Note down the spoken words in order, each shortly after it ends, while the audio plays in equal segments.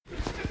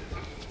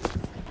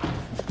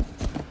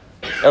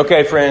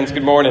Okay, friends,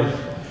 good morning.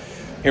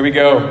 Here we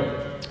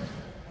go.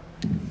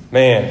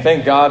 Man,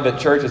 thank God that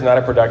church is not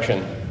a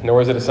production,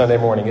 nor is it a Sunday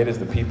morning. It is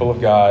the people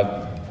of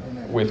God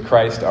with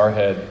Christ our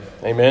head.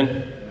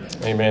 Amen?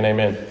 Amen,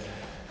 amen.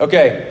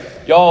 Okay,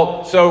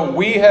 y'all, so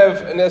we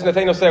have, and as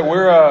Nathaniel said,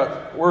 we're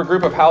a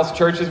group of house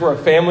churches. We're a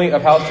family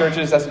of house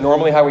churches. That's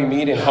normally how we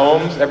meet in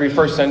homes. Every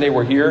first Sunday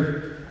we're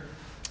here.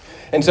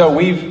 And so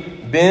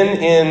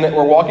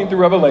we're walking through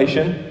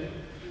Revelation.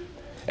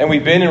 And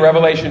we've been in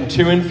Revelation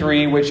 2 and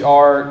 3, which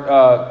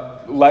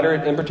are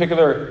lettered, in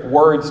particular,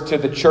 words to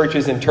the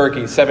churches in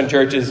Turkey, 7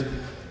 churches.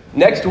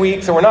 Next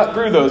week, so we're not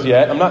through those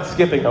yet. I'm not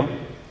skipping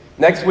them.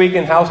 Next week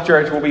in house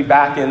church, we'll be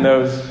back in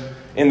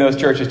those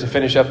churches to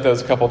finish up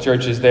those couple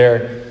churches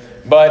there.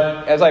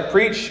 But as I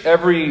preach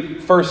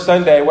every first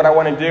Sunday, what I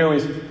want to do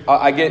is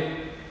I get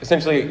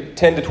essentially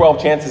 10 to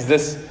 12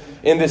 chances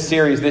in this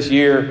series this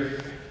year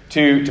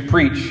to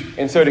preach.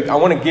 And so I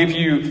want to give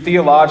you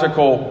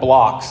theological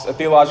blocks, a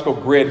theological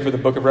grid for the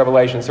book of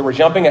Revelation. So we're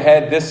jumping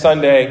ahead this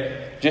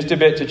Sunday just a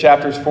bit to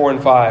chapters 4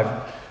 and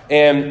 5.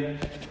 And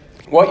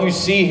what you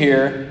see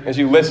here as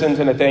you listen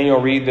to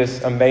Nathaniel read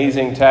this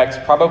amazing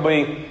text,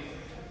 probably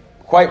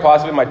quite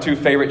possibly my 2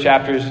 favorite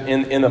chapters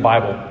in the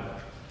Bible.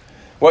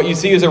 What you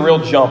see is a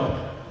real jump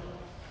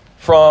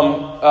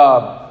from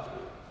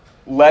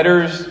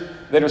letters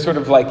that are sort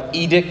of like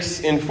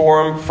edicts in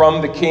form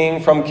from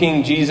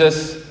King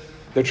Jesus,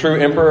 the true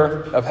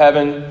emperor of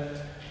heaven,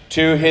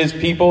 to his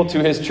people, to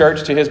his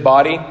church, to his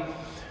body.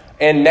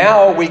 And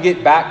now we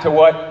get back to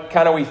what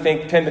kind of we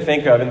tend to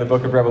think of in the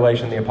book of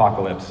Revelation, the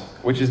apocalypse,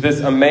 which is this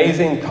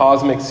amazing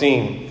cosmic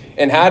scene.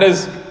 And how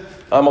does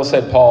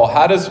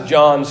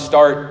John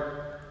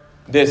start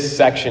this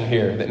section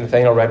here that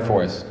Nathaniel read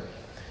for us?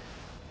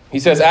 He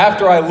says,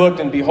 after I looked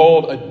and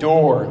behold a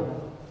door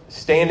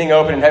standing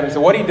open in heaven.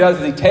 So what he does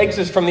is he takes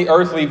us from the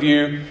earthly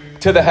view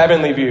to the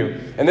heavenly view.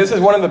 And this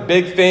is one of the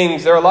big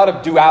things. There are a lot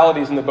of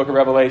dualities in the book of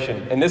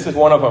Revelation. And this is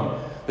one of them.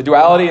 The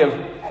duality of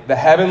the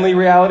heavenly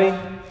reality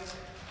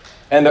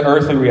and the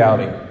earthly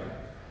reality.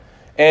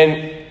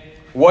 And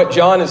what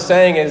John is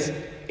saying is,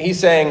 he's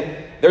saying,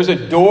 there's a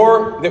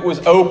door that was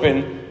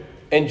open,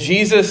 and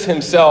Jesus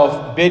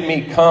himself bid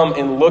me come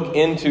and look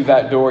into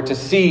that door to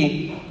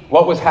see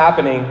what was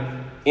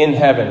happening in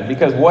heaven.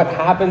 Because what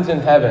happens in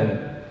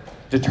heaven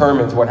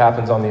determines what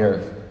happens on the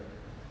earth.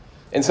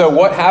 And so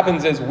what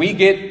happens is we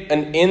get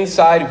an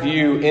inside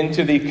view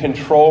into the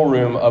control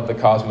room of the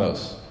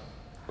cosmos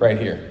right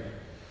here.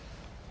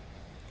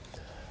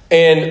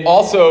 And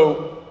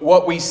also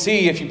what we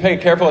see, if you pay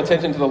careful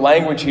attention to the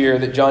language here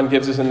that John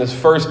gives us in this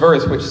first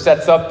verse, which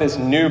sets up this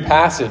new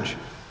passage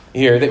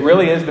here that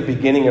really is the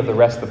beginning of the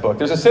rest of the book.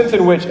 There's a sense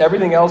in which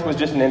everything else was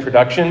just an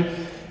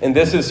introduction, and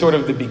this is sort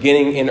of the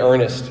beginning in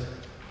earnest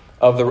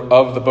of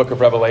the book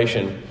of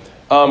Revelation.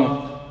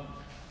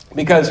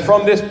 Because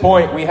from this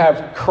point, we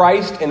have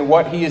Christ and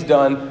what he has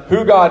done,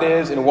 who God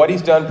is and what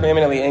he's done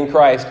preeminently in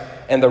Christ,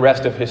 and the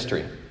rest of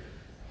history.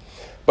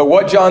 But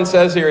what John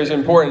says here is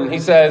important. He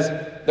says,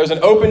 there's an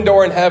open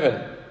door in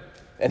heaven,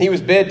 and he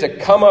was bid to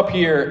come up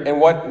here, and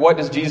what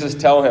does Jesus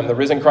tell him? The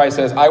risen Christ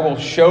says, I will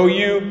show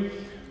you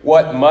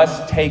what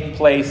must take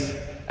place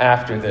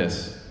after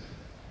this.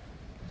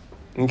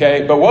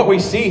 Okay, but what we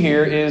see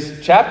here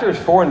is chapters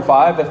 4 and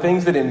 5, the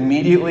things that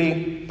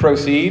immediately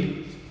proceed,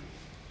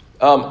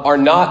 are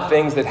not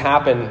things that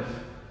happen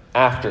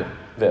after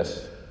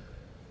this.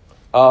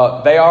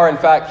 They are, in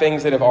fact,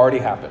 things that have already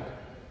happened.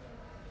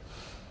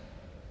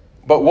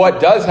 But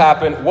what does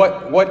happen,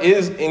 what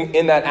is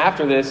in that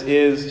after this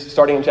is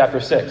starting in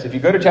chapter 6. If you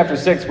go to chapter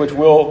 6, which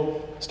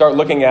we'll start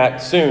looking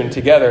at soon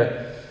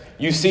together,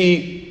 you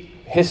see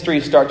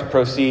history start to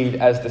proceed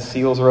as the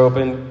seals are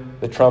opened,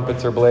 the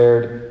trumpets are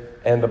blared,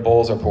 and the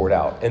bowls are poured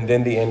out. And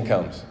then the end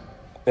comes.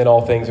 And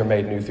all things are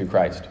made new through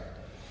Christ.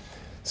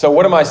 So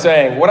what am I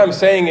saying? What I'm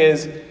saying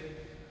is,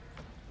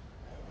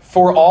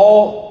 for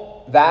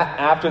all that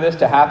after this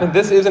to happen,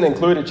 this isn't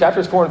included.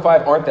 Chapters 4 and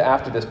 5 aren't the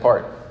after this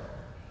part.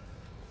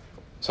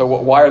 So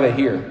why are they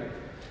here?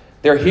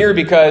 They're here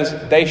because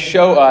they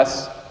show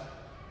us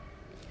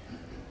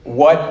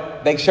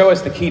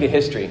the key to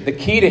history. The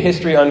key to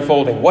history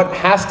unfolding. What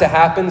has to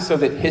happen so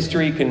that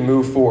history can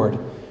move forward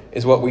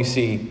is what we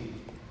see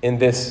in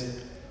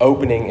this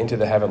opening into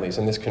the heavenlies,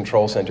 in this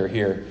control center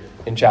here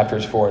in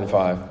chapters 4 and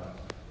 5.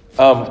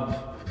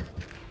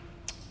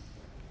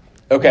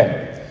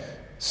 Okay,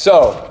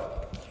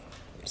 so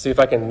see if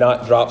I can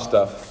not drop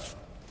stuff.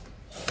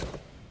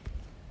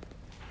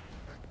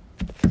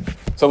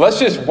 So let's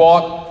just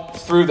walk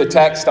through the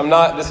text.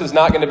 This is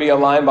not going to be a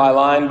line by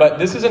line, but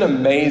this is an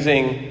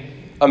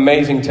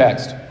amazing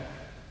text.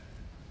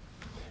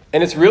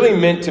 And it's really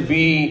meant to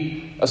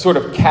be a sort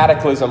of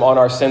cataclysm on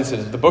our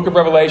senses. The book of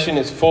Revelation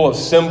is full of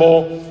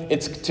symbol.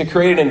 It's to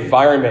create an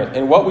environment.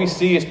 And what we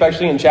see,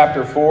 especially in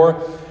chapter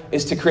 4,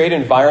 is to create an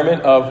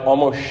environment of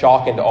almost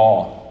shock and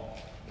awe.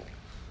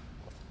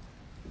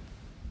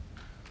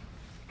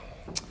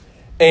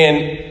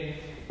 And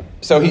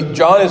so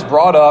John is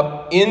brought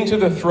up into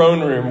the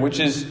throne room, which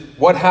is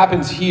what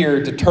happens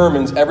here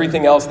determines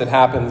everything else that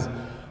happens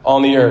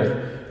on the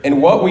earth.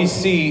 And what we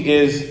see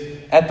is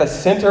at the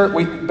center,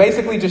 we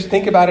basically just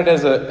think about it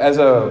as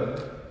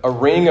a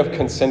ring of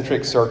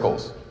concentric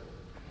circles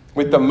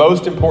with the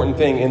most important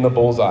thing in the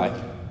bullseye,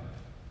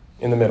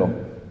 in the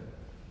middle.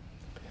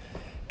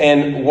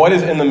 And what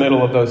is in the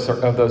middle of those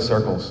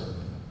circles?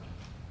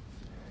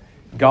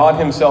 God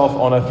himself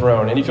on a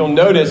throne. And if you'll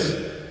notice,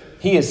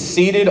 he is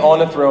seated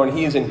on a throne.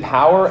 He is in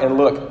power. And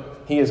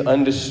look, he is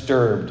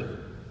undisturbed.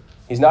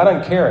 He's not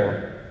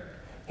uncaring.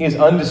 He is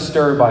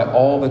undisturbed by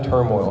all the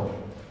turmoil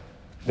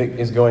that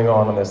is going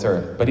on this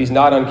earth. But he's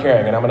not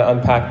uncaring. And I'm going to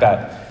unpack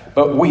that.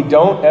 But we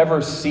don't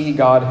ever see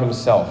God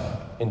himself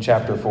in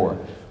chapter 4.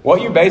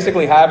 What you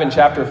basically have in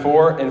chapter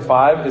 4 and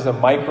 5 is a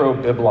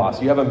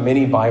micro-biblos. You have a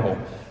mini Bible.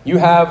 You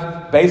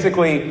have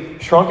basically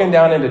shrunken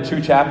down into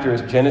 2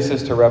 chapters,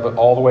 Genesis to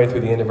all the way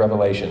through the end of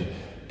Revelation.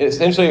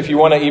 Essentially, if you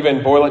want to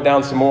even boil it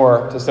down some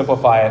more to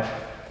simplify it,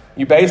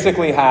 you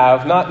basically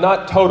have,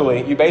 not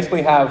totally, you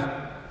basically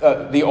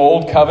have the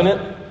Old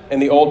Covenant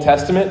and the Old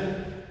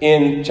Testament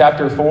in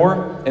chapter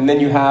 4, and then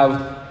you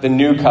have the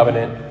New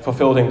Covenant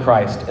fulfilled in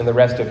Christ and the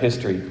rest of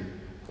history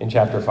in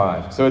chapter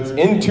 5. So it's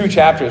in 2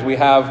 chapters. We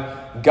have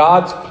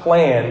God's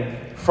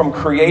plan from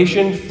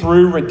creation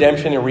through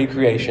redemption and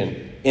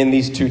recreation in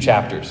these 2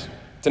 chapters.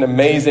 It's an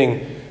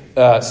amazing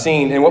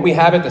scene. And what we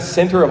have at the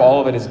center of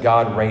all of it is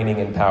God reigning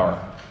in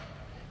power.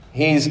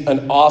 He's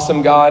an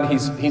awesome God.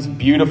 He's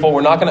beautiful.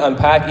 We're not going to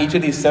unpack each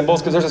of these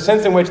symbols because there's a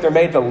sense in which they're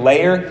made to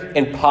layer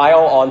and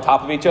pile on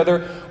top of each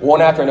other,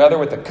 one after another,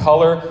 with the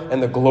color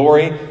and the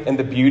glory and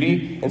the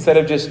beauty, instead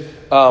of just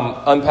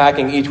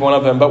unpacking each one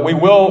of them. But we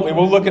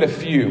will look at a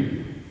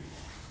few.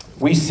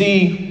 We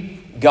see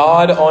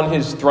God on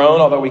his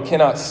throne, although we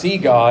cannot see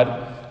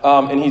God.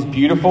 And he's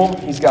beautiful.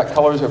 He's got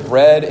colors of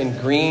red and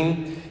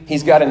green.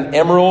 He's got an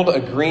emerald,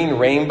 a green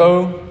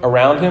rainbow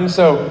around him.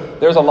 So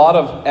there's a lot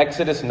of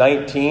Exodus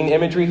 19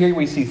 imagery here.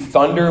 We see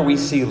thunder. We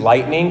see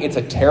lightning. It's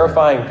a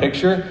terrifying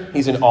picture.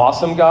 He's an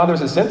awesome God.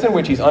 There's a sense in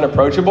which he's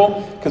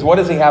unapproachable because what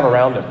does he have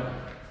around him?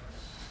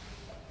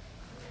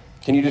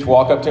 Can you just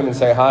walk up to him and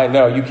say hi?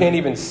 No, you can't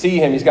even see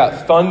him. He's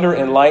got thunder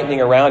and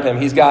lightning around him.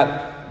 He's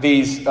got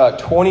these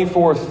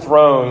 24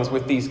 thrones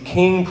with these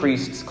king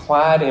priests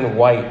clad in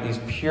white, these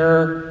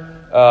pure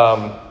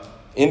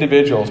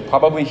individuals,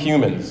 probably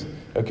humans,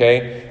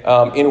 okay,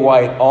 in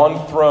white,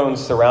 on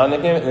thrones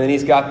surrounding him. And then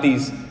he's got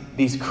these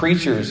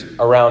creatures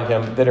around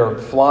him that are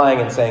flying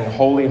and saying,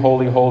 holy,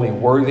 holy, holy,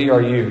 worthy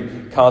are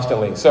you,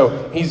 constantly.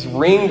 So he's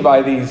ringed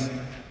by these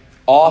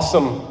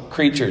awesome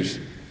creatures.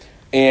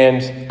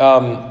 And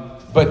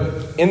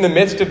but in the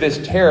midst of this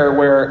terror,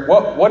 where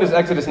what does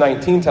Exodus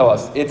 19 tell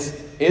us?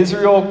 It's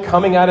Israel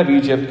coming out of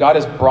Egypt. God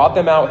has brought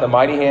them out with a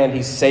mighty hand.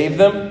 He saved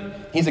them.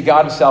 He's a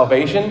God of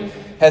salvation.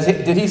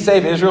 Did he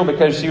save Israel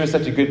because she was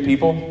such a good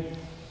people?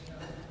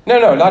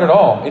 No, not at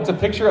all. It's a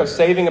picture of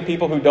saving a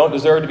people who don't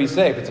deserve to be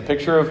saved. It's a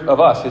picture of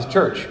us, his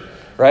church,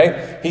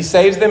 right? He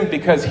saves them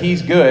because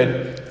he's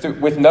good,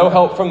 with no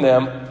help from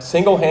them,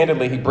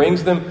 single-handedly. He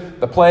brings them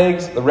the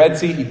plagues, the Red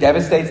Sea. He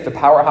devastates the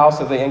powerhouse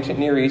of the ancient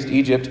Near East,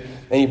 Egypt.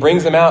 And he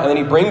brings them out, and then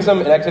he brings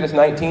them in Exodus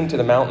 19 to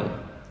the mountain.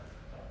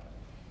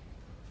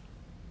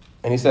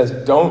 And he says,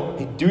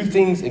 don't do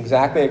things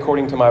exactly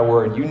according to my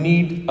word. You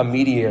need a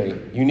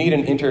mediary. You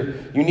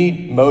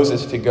need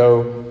Moses to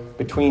go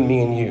between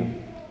me and you.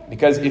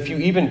 Because if you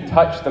even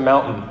touch the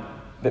mountain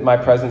that my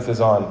presence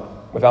is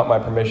on without my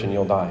permission,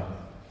 you'll die.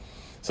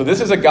 So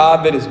this is a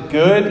God that is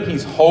good.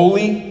 He's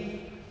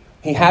holy.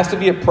 He has to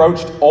be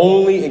approached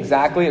only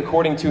exactly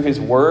according to his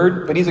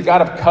word. But he's a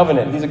God of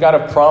covenant. He's a God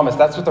of promise.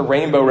 That's what the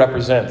rainbow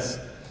represents.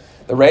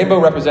 The rainbow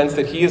represents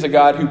that he is a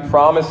God who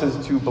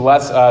promises to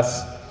bless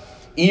us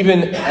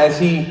even as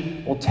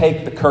he will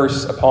take the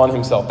curse upon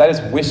himself. That is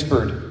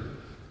whispered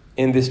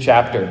in this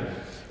chapter.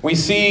 We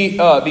see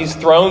these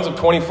thrones of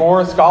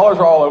 24. Scholars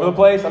are all over the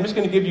place. I'm just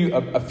going to give you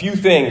a few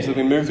things as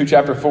we move through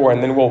chapter 4,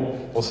 and then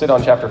we'll sit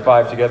on chapter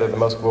 5 together, the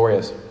most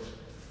glorious.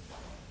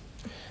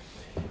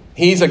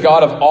 He's a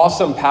God of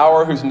awesome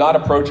power who's not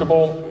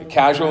approachable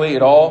casually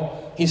at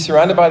all. He's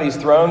surrounded by these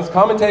thrones.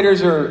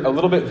 Commentators are a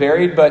little bit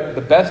varied, but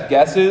the best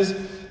guess is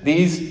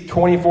these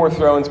 24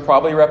 thrones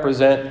probably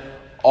represent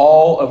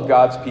all of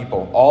God's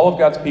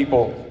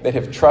people that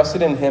have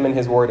trusted in him and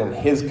his word and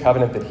his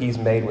covenant that he's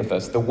made with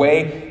us. The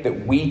way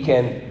that we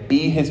can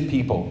be his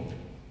people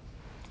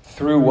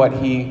through what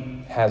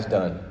he has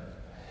done.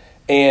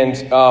 And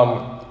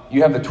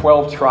you have the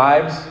 12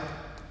 tribes,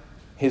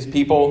 his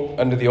people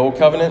under the old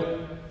covenant,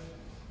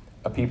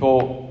 a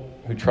people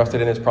who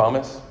trusted in his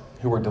promise,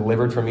 who were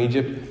delivered from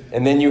Egypt.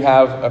 And then you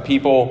have a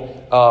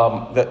people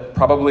that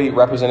probably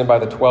represented by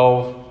the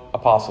 12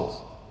 apostles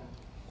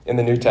in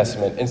the New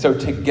Testament. And so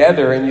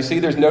together, and you see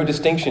there's no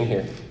distinction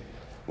here.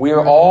 We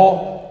are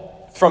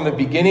all, from the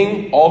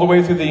beginning all the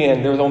way through the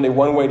end, there's only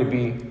one way to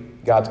be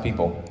God's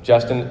people.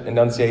 Justin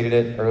enunciated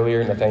it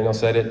earlier. Nathaniel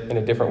said it in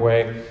a different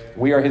way.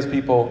 We are his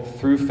people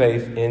through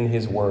faith in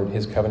his word,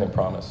 his covenant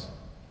promise.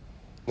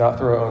 Not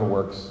through our own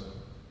works,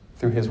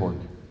 through his work.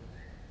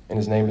 And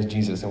his name is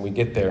Jesus, and we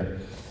get there.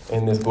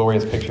 in this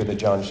glorious picture that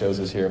John shows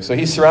us here. So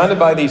he's surrounded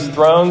by these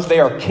thrones. They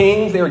are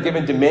kings. They are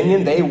given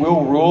dominion. They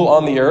will rule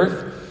on the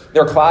earth.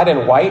 They're clad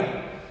in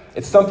white.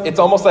 It's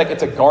almost like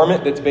it's a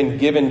garment that's been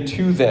given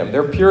to them.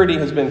 Their purity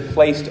has been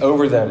placed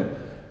over them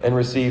and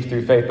received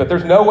through faith. But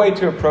there's no way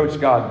to approach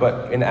God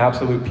but in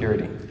absolute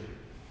purity.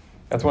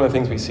 That's one of the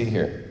things we see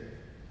here.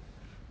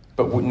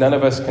 But none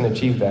of us can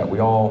achieve that. We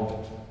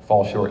all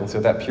fall short. And so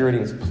that purity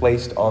is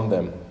placed on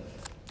them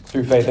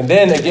through faith. And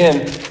then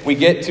again, we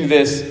get to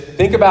this.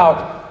 Think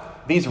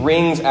about these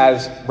rings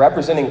as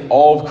representing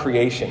all of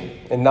creation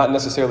and not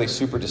necessarily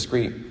super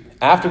discrete.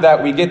 After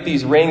that, we get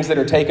these rings that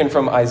are taken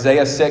from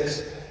Isaiah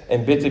 6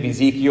 and bits of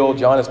Ezekiel.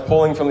 John is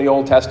pulling from the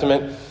Old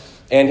Testament.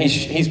 And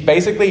he's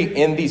basically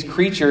in these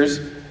creatures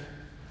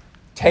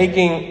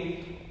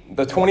taking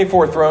the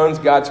 24 thrones,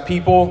 God's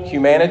people,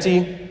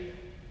 humanity,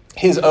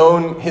 his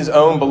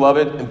own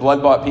beloved and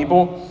blood-bought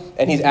people,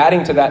 and he's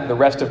adding to that the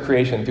rest of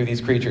creation through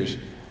these creatures.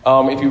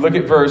 If you look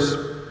at verse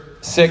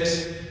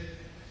 6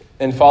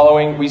 and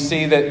following, we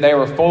see that they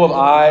were full of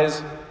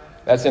eyes.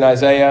 That's in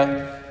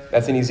Isaiah.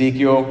 That's in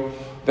Ezekiel.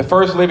 The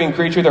first living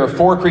creature, there are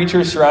 4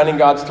 creatures surrounding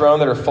God's throne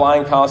that are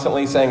flying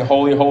constantly, saying,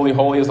 "Holy, holy,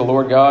 holy is the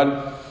Lord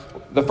God."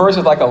 The first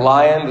is like a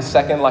lion, the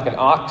second like an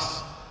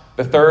ox,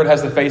 the third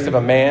has the face of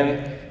a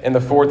man, and the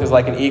fourth is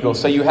like an eagle.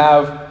 So you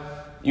have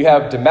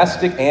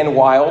domestic and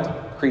wild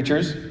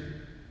creatures,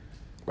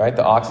 right?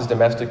 The ox is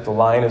domestic, the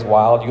lion is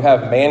wild. You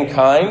have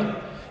mankind,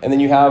 and then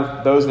you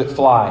have those that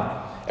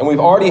fly. And we've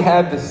already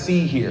had the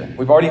sea here.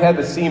 We've already had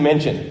the sea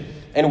mentioned.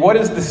 And what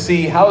is the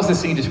sea? How is the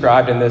sea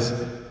described in this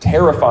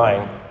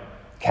terrifying,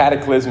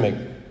 cataclysmic,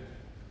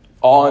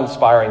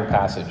 awe-inspiring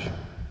passage?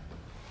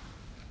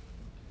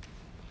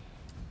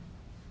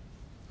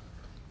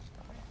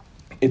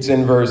 It's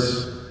in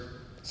verse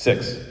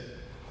 6.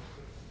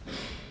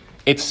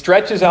 It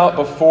stretches out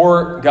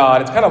before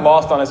God. It's kind of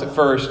lost on us at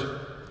first,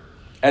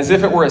 as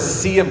if it were a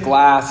sea of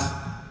glass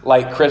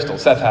like crystal.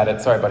 Seth had it.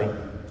 Sorry, buddy.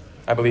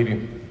 I believe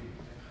you.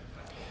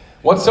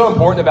 What's so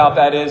important about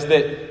that is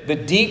that the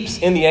deeps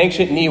in the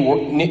ancient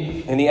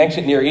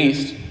Near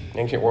East,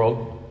 ancient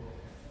world,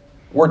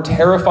 were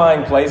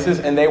terrifying places,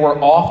 and they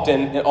were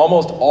often and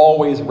almost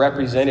always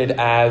represented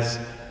as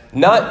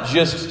not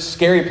just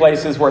scary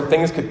places where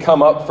things could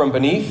come up from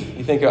beneath.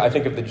 I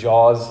think of the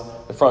Jaws,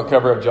 the front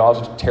cover of Jaws,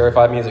 which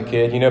terrified me as a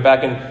kid. You know,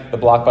 back in the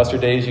Blockbuster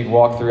days, you'd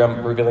walk through.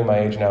 I'm revealing my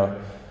age now.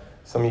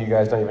 Some of you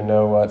guys don't even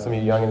know. Some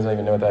of you youngins don't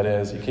even know what that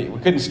is. We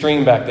couldn't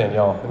stream back then,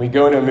 y'all. And we'd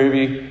go into a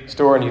movie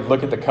store and you'd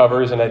look at the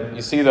covers, and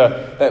you see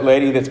that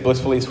lady that's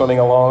blissfully swimming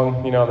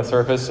along, on the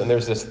surface, and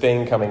there's this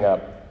thing coming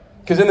up.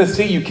 Because in the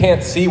sea, you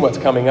can't see what's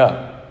coming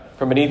up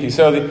from beneath you.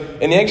 So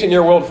in the ancient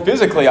Near world,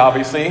 physically,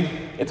 obviously,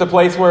 it's a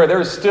place where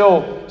there's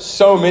still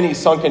so many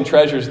sunken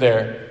treasures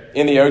there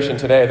in the ocean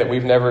today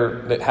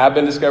that have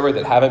been discovered,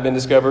 that haven't been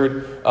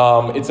discovered.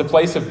 It's a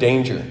place of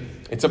danger.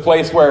 It's a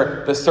place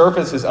where the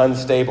surface is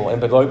unstable, and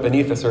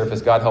beneath the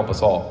surface, God help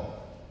us all.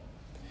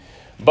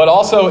 But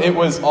also, it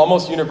was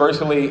almost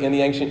universally in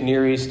the ancient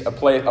Near East a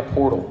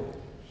portal.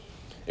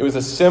 It was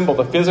a symbol.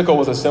 The physical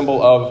was a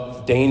symbol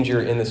of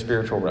danger in the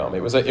spiritual realm.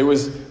 It was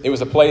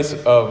a place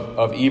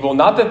of evil.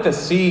 Not that the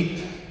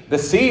sea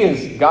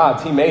is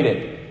God's. He made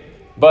it.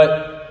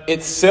 But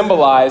it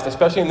symbolized,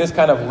 especially in this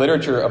kind of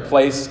literature, a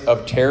place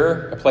of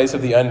terror, a place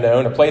of the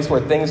unknown, a place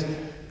where things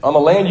on the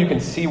land you can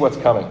see what's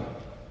coming.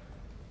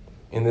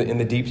 In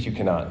the deeps you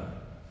cannot.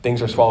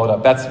 Things are swallowed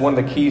up. That's one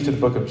of the keys to the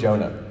book of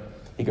Jonah.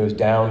 He goes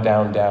down,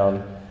 down,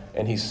 down,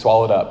 and he's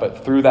swallowed up.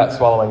 But through that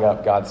swallowing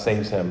up, God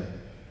saves him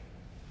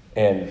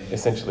and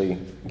essentially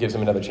gives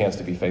him another chance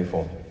to be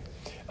faithful.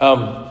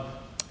 But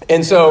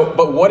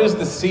what is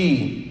the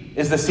sea?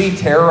 Is the sea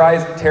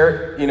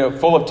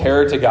full of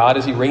terror to God?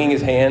 Is he wringing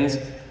his hands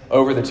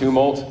over the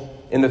tumult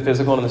in the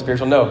physical and in the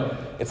spiritual? No,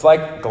 it's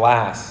like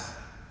glass.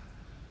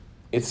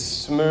 It's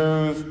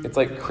smooth. It's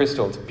like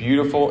crystal. It's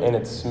beautiful and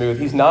it's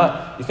smooth.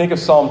 You think of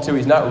Psalm 2,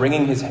 he's not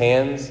wringing his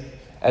hands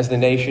as the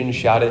nation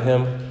shout at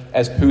him,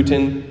 as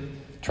Putin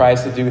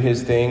tries to do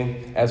his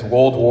thing, as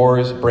world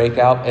wars break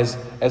out, as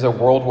a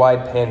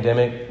worldwide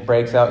pandemic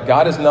breaks out.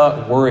 God is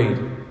not worried.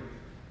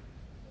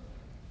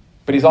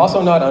 But he's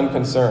also not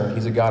unconcerned.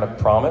 He's a God of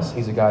promise.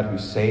 He's a God who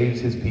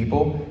saves his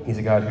people. He's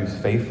a God who's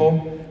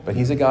faithful. But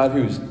he's a God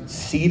who's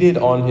seated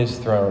on his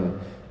throne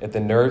at the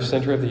nerve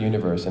center of the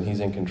universe, and he's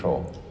in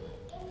control.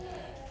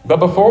 But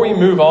before we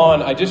move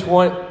on, I just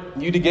want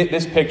you to get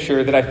this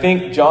picture that I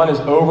think John is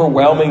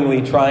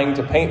overwhelmingly trying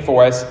to paint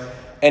for us.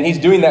 And he's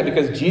doing that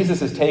because Jesus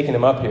has taken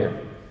him up here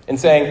and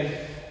saying,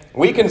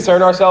 we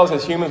concern ourselves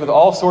as humans with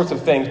all sorts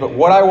of things, but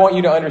what I want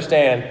you to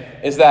understand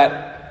is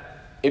that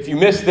if you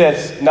miss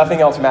this,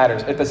 nothing else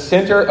matters. At the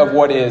center of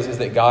what is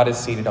that God is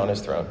seated on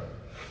his throne.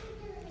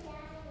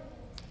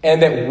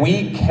 And that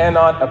we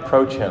cannot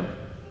approach him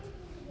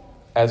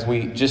as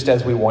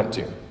we want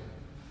to.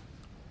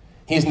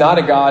 He's not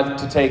a God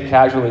to take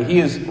casually. He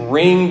is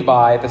ringed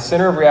by, at the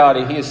center of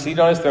reality, he is seated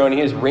on his throne. He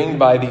is ringed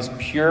by these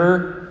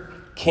pure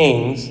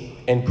kings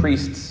and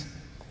priests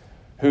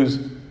whose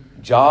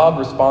job,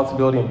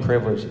 responsibility, and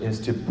privilege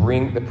is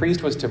the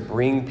priest was to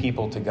bring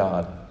people to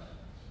God.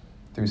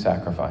 through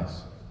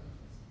sacrifice.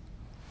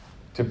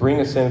 To bring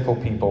a sinful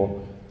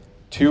people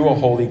to a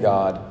holy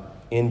God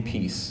in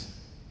peace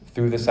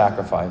through the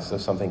sacrifice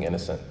of something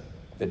innocent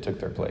that took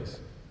their place.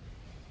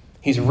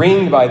 He's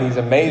ringed by these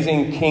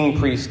amazing king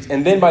priests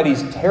and then by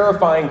these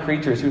terrifying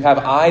creatures who have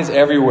eyes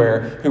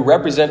everywhere, who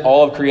represent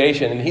all of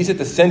creation. And he's at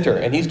the center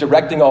and he's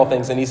directing all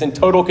things and he's in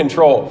total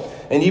control.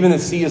 And even the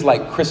sea is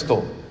like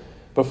crystal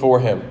before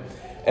him.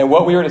 And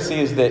what we are to see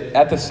is that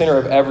at the center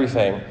of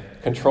everything,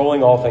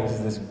 controlling all things,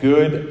 is this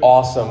good,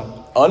 awesome,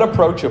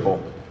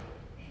 unapproachable,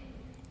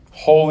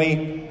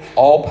 holy,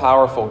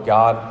 all-powerful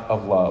God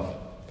of love.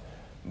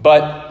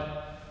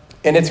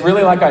 And it's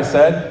really, like I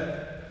said,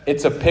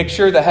 it's a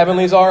picture, the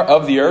heavenlies are,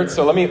 of the earth.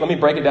 So let me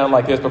break it down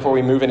like this before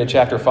we move into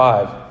chapter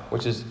 5,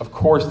 which is, of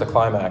course, the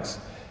climax.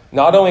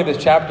 Not only of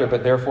this chapter,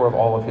 but therefore of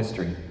all of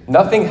history.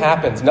 Nothing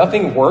happens,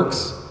 nothing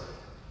works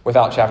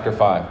without chapter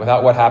 5,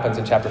 without what happens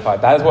in chapter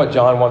 5. That is what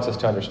John wants us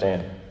to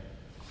understand.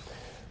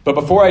 But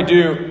before I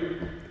do,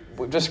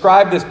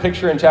 describe this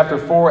picture in chapter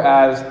 4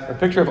 as a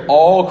picture of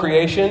all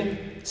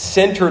creation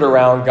centered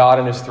around God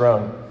and his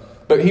throne.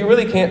 But he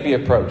really can't be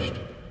approached.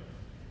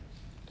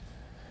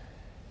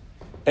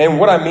 And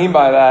what I mean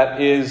by that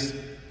is,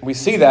 we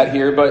see that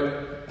here,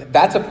 but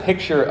that's a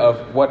picture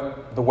of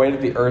what the way that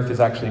the earth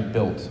is actually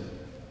built.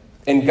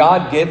 And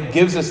God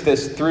gives us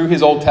this through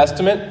his Old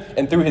Testament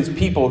and through his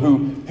people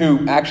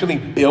who actually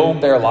build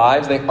their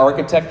lives. They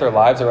architect their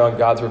lives around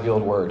God's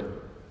revealed word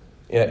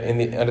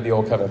under the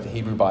Old Covenant, the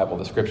Hebrew Bible,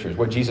 the Scriptures,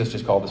 what Jesus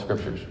just called the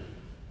Scriptures.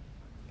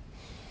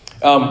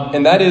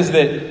 And that is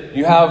that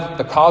you have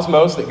the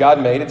cosmos that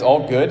God made. It's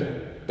all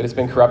good, but it's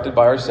been corrupted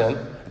by our sin.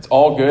 It's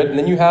all good. And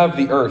then you have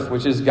the earth,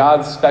 which is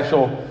God's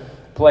special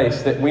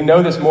place. That we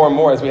know this more and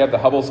more as we have the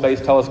Hubble Space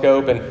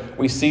Telescope and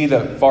we see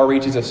the far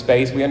reaches of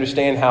space. We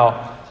understand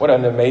what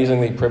an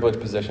amazingly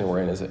privileged position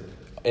we're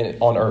in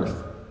on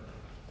earth.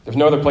 There's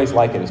no other place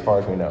like it as far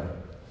as we know.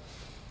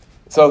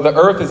 So the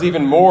earth is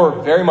even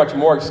very much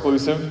more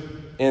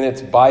exclusive in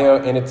its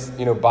bios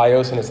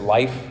and its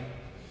life.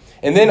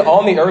 And then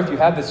on the earth, you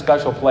have this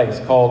special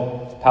place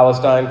called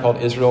Palestine, called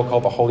Israel,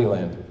 called the Holy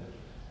Land.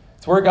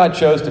 It's where God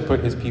chose to put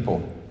his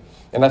people.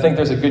 And I think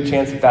there's a good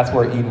chance that that's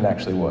where Eden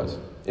actually was.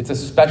 It's a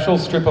special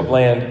strip of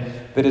land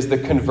that is the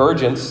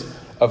convergence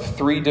of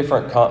 3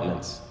 different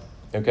continents.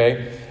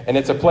 Okay? And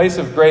it's a place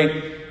of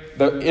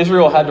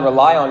Israel had to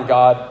rely on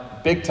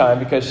God big time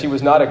because she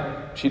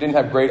didn't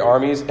have great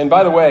armies. And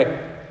by the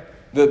way,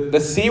 the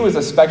sea was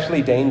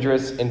especially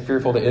dangerous and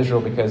fearful to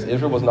Israel because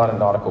Israel was not a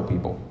nautical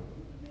people.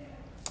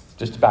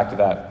 Just back to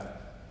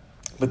that.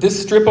 But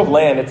this strip of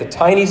land, it's a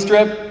tiny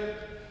strip.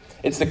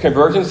 It's the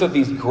convergence of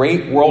these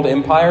great world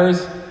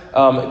empires.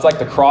 It's like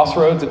the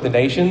crossroads of the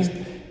nations.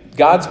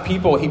 God's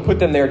people, he put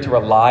them there to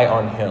rely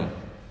on him,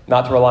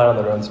 not to rely on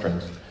their own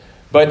strength.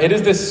 But it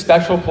is this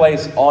special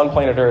place on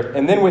planet Earth.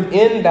 And then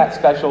within that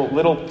special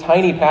little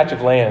tiny patch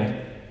of land,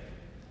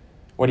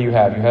 what do you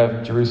have? You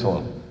have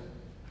Jerusalem.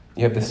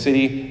 You have the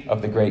city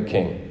of the great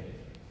king,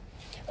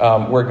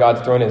 where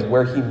God's throne is,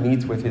 where he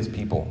meets with his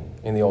people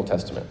in the Old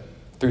Testament,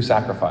 through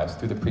sacrifice,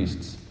 through the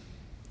priests,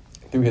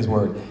 through his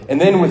word. And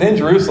then within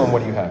Jerusalem, what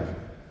do you have?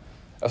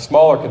 A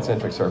smaller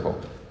concentric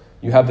circle.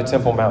 You have the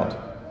Temple Mount,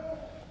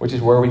 which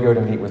is where we go to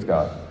meet with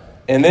God.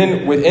 And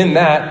then within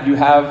that, you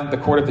have the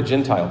court of the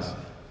Gentiles.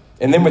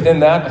 And then within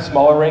that, a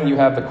smaller ring, you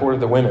have the court of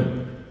the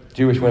women,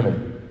 Jewish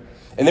women.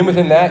 And then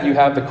within that, you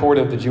have the court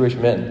of the Jewish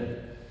men.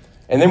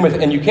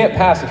 And you can't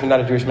pass if you're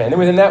not a Jewish man. And then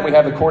within that, we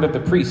have the court of the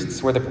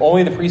priests, where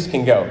only the priests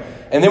can go.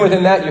 And then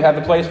within that, you have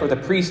the place where the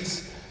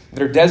priests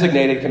that are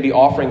designated can be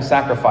offering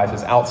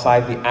sacrifices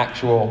outside the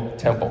actual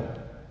temple.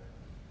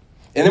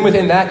 And then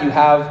within that, you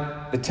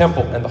have the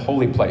temple and the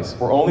holy place,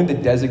 where only the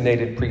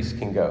designated priests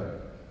can go.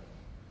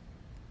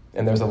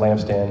 And there's the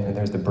lampstand, and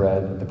there's the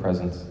bread, the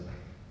presence,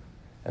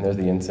 and there's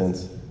the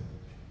incense.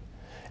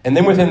 And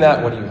then within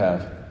that, what do you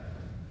have?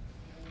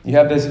 You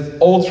have this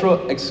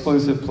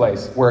ultra-exclusive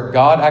place where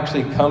God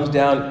actually comes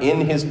down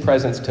in his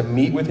presence to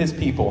meet with his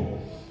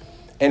people.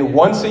 And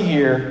once a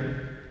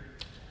year,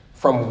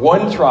 from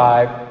one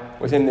tribe,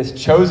 within this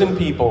chosen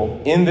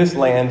people, in this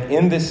land,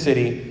 in this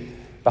city,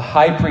 the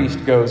high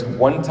priest goes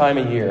one time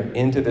a year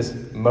into this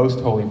most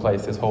holy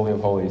place, this Holy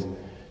of Holies,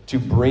 to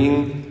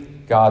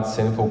bring God's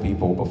sinful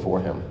people before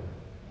him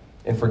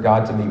and for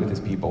God to meet with his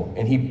people.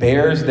 And he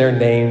bears their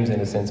names, in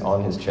a sense,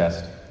 on his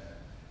chest.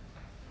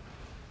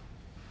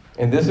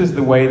 And this is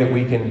the way that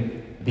we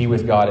can be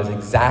with God, is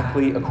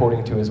exactly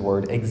according to his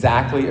word,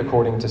 exactly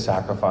according to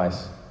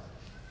sacrifice.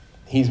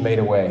 He's made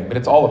a way. But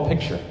it's all a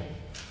picture.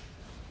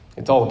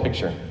 It's all a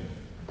picture.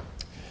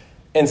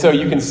 And so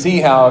you can see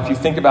how, if you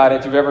think about it,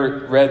 if you've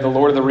ever read The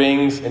Lord of the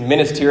Rings, and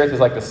Minas Tirith is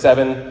like the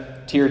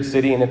 7-tiered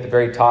city, and at the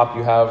very top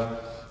you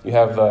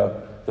have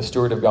the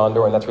Steward of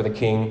Gondor, and that's where the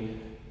king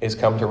is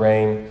come to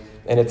reign.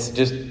 And it's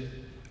just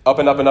up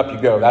and up and up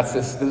you go. That's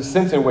the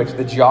sense in which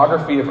the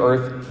geography of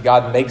earth,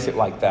 God makes it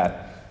like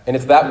that. And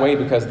it's that way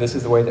because this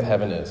is the way that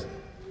heaven is.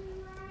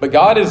 But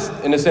God is,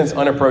 in a sense,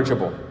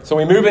 unapproachable. So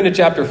we move into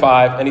chapter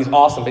 5, and he's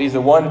awesome, but he's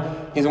the one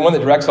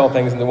that directs all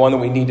things and the one that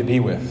we need to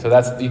be with.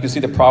 So you can see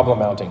the problem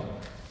mounting.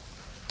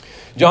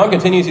 John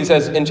continues, he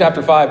says in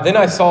chapter 5, then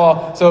I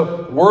saw,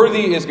 so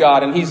worthy is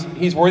God, and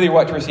he's worthy of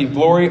what? To receive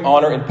glory,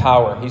 honor, and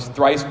power. He's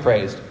thrice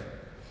praised.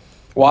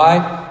 Why?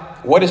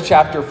 What is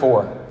chapter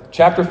 4?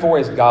 Chapter 4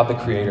 is God the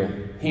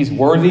Creator. He's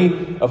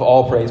worthy of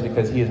all praise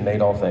because he has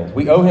made all things.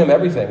 We owe him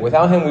everything.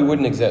 Without him, we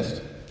wouldn't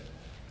exist.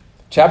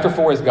 Chapter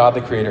 4 is God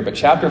the Creator, but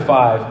chapter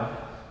 5,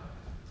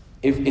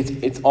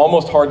 it's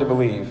almost hard to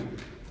believe,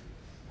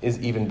 is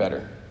even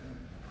better.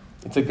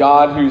 It's a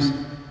God who's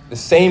the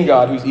same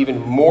God who's even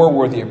more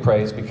worthy of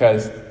praise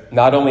because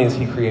not only is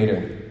he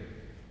Creator,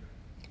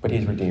 but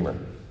he's Redeemer.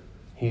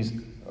 He's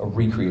a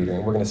recreator,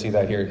 and we're going to see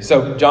that here.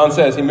 So John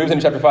says, he moves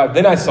into chapter 5,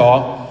 then I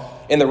saw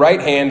in the right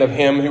hand of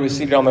him who was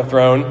seated on the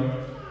throne.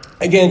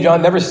 Again,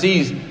 John never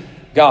sees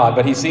God,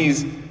 but he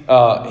sees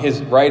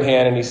his right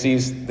hand and he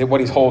sees what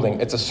he's holding.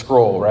 It's a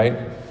scroll, right?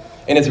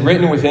 And it's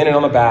written within and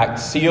on the back,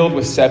 sealed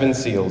with 7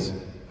 seals.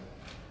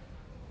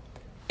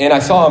 And I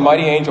saw a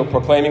mighty angel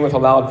proclaiming with a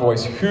loud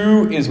voice,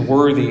 who is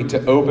worthy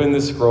to open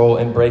the scroll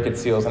and break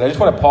its seals? And I just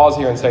want to pause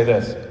here and say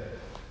this.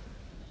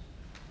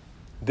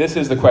 This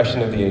is the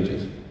question of the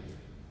ages.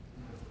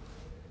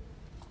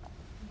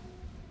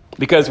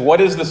 Because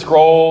what is the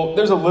scroll?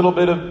 There's a little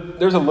bit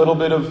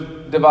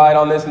of divide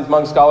on this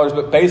among scholars,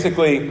 but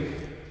basically,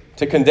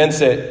 to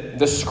condense it,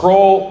 the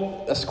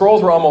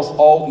scrolls were almost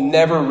all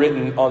never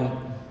written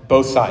on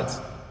both sides.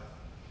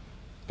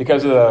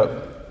 Because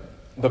of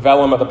the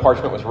vellum of the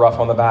parchment was rough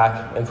on the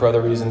back and for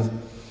other reasons.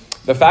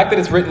 The fact that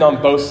it's written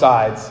on both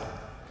sides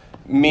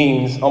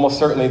means almost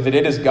certainly that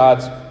it is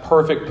God's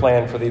perfect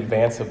plan for the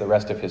advance of the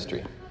rest of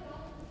history.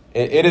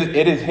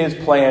 It is his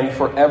plan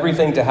for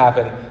everything to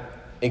happen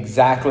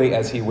exactly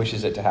as he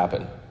wishes it to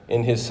happen,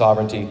 in his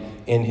sovereignty,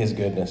 in his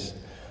goodness.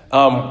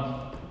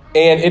 And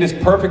it is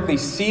perfectly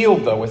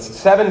sealed, though. With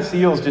 7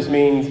 seals just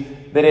means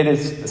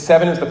that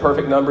 7 is the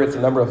perfect number. It's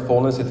the number of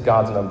fullness. It's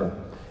God's number.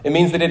 It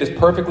means that it is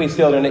perfectly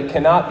sealed, and it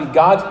cannot be,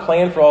 God's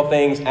plan for all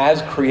things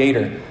as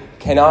creator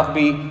cannot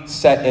be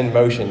set in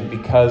motion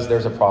because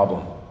there's a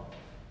problem.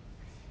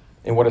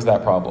 And what is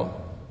that problem?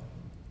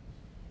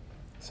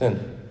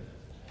 Sin.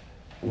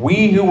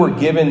 We who were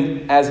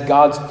given as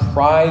God's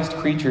prized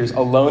creatures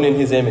alone in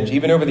his image,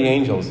 even over the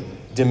angels,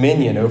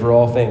 dominion over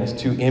all things,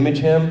 to image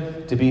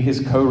him, to be his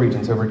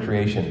co-regents over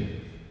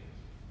creation.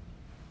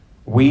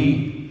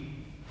 We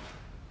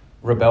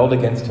rebelled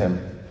against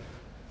him.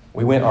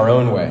 We went our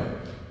own way.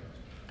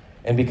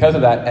 And because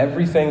of that,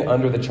 everything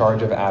under the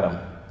charge of Adam,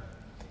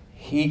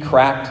 he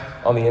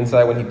cracked on the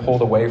inside when he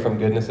pulled away from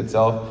goodness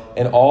itself,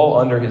 and all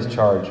under his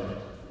charge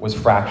was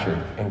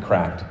fractured and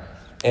cracked.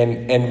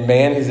 And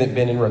man hasn't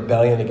been in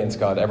rebellion against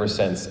God ever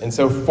since. And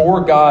so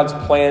for God's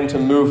plan to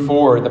move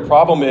forward, the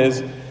problem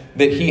is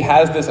that he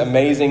has this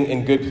amazing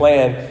and good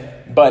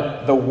plan,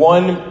 but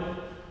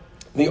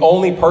the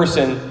only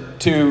person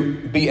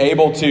to be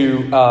able to,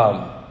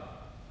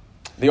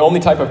 the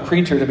only type of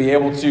creature to be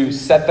able to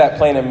set that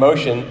plan in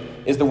motion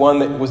is the one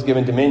that was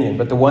given dominion.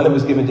 But the one that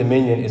was given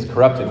dominion is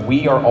corrupted.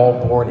 We are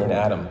all born in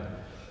Adam,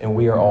 and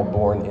we are all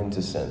born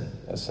into sin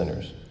as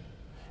sinners.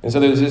 And so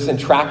there's this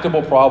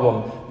intractable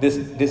problem.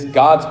 This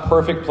God's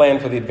perfect plan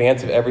for the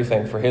advance of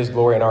everything, for his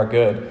glory and our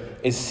good,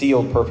 is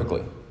sealed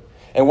perfectly.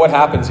 And what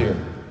happens here?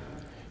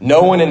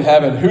 No one in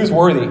heaven, who's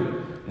worthy?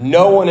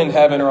 No one in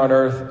heaven or on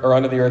earth or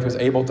under the earth was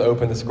able to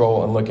open the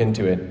scroll and look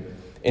into it.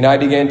 And I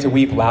began to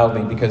weep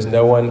loudly because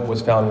no one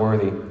was found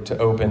worthy to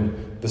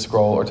open the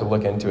scroll or to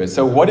look into it.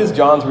 So what is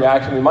John's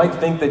reaction? We might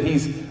think that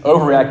he's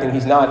overreacting.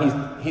 He's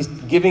not. He's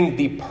giving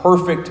the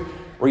perfect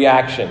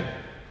reaction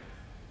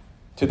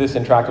to this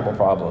intractable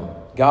problem.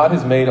 God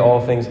has made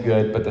all things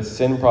good, but the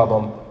sin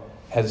problem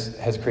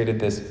has created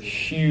this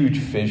huge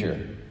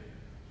fissure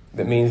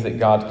that means that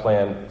God's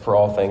plan for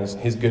all things,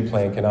 his good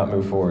plan, cannot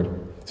move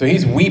forward. So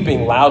he's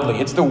weeping loudly.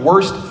 It's the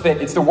worst thing.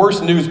 It's the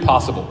worst news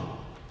possible.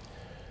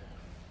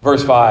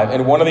 Verse 5,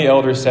 and one of the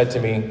elders said to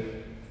me,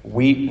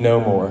 weep no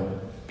more.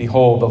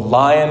 Behold, the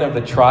Lion of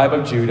the tribe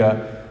of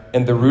Judah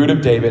and the Root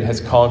of David has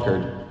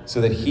conquered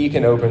so that he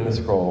can open the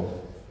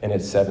scroll and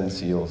its 7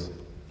 seals.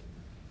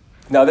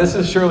 Now, this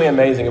is surely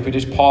amazing if we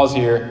just pause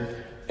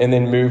here and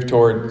then move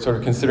toward sort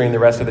of considering the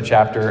rest of the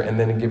chapter and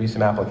then give you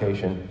some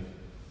application.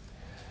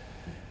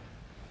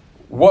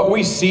 What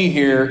we see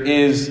here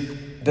is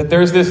that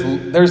there's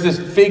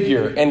this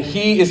figure, and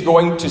he is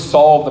going to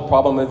solve the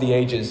problem of the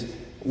ages.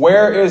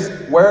 Where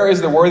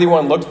is the worthy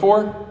one looked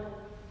for?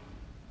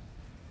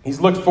 He's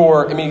looked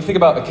for, you think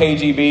about the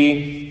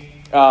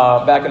KGB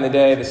back in the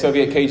day, the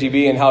Soviet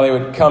KGB, and how they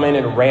would come in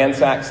and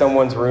ransack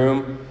someone's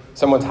room,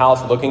 someone's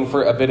house, looking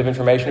for a bit of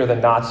information, or the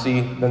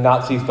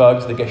Nazi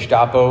thugs, the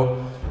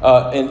Gestapo.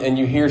 And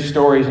you hear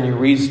stories and you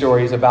read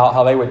stories about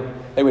how they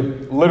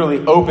would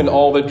literally open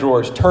all the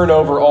drawers, turn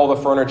over all the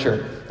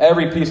furniture,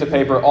 every piece of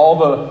paper,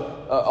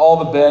 all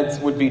the beds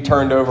would be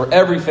turned over.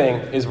 Everything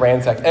is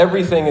ransacked.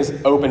 Everything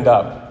is opened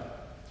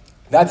up.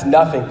 That's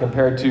nothing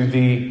compared to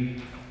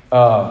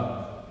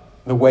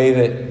the way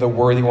that the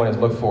worthy one is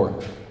looked for.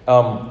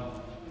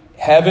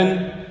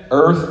 Heaven,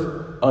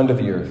 earth, under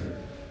the earth.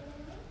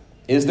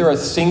 Is there a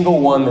single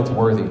one that's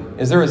worthy?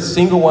 Is there a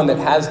single one that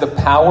has the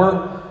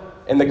power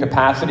and the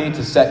capacity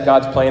to set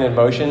God's plan in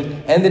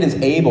motion, and that is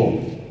able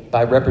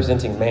by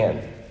representing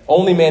man.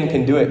 Only man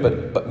can do it,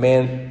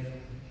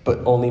 but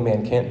only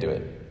man can't do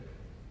it,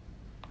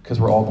 because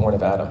we're all born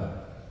of Adam.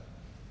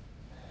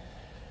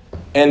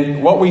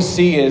 And what we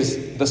see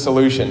is the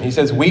solution. He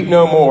says, weep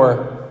no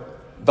more,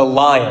 the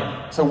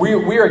lion. So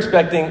we are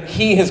expecting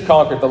he has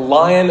conquered, the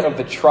lion of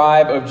the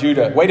tribe of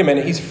Judah. Wait a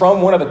minute, he's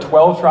from one of the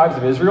 12 tribes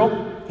of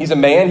Israel. He's a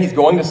man, he's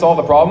going to solve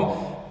the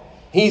problem.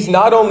 He's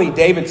not only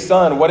David's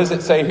son. What does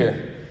it say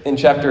here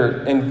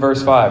in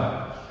verse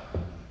 5?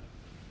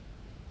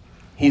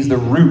 He's the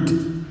root.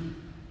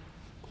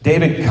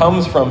 David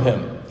comes from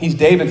him. He's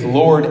David's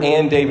Lord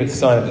and David's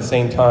son at the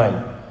same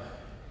time.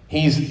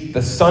 He's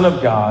the Son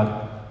of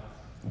God,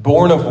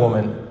 born of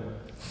woman,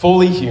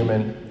 fully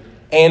human,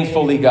 and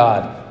fully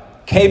God.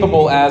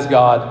 Capable as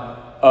God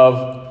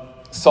of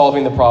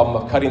solving the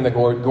problem, of cutting the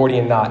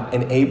Gordian knot,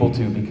 and able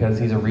to because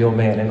he's a real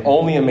man. And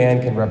only a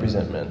man can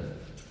represent men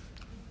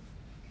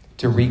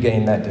to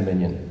regain that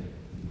dominion.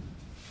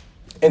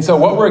 And so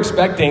what we're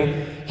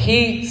expecting,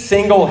 he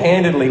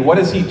single-handedly, what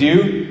does he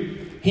do?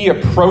 He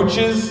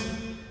approaches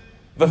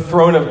the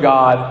throne of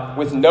God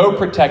with no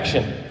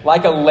protection,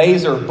 like a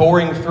laser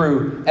boring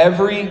through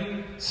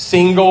every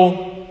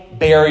single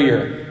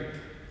barrier,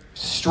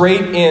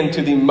 straight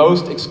into the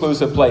most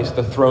exclusive place,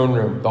 the throne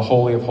room, the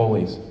Holy of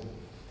Holies.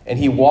 And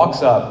he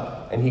walks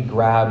up and he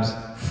grabs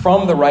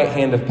from the right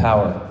hand of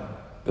power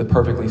the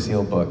perfectly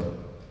sealed book.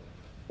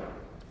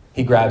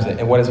 He grabs it,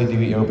 and what does he do?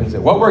 He opens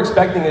it. What we're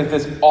expecting is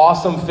this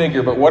awesome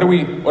figure, but what do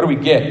we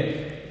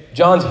get?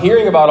 John's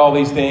hearing about all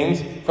these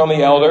things from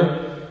the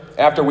elder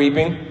after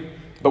weeping,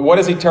 but what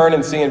does he turn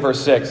and see in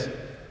verse 6?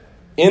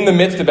 In the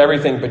midst of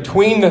everything,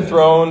 between the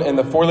throne and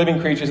the four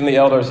living creatures and the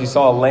elders, he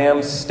saw a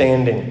lamb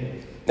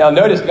standing. Now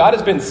notice, God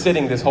has been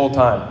sitting this whole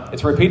time.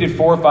 It's repeated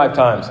 4 or 5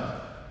 times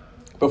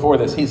before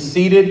this. He's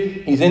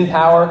seated, he's in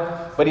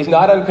power, but he's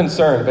not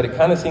unconcerned, but it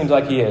kind of seems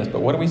like he is.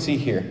 But what do we see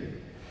here?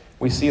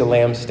 We see a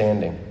lamb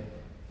standing.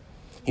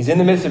 He's in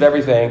the midst of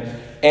everything,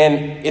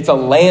 and it's a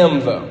lamb,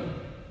 though.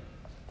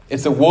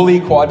 It's a woolly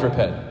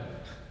quadruped.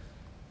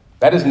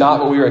 That is not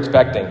what we were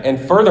expecting. And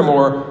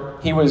furthermore,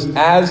 he was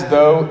as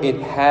though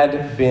it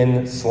had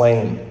been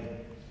slain.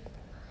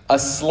 A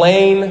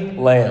slain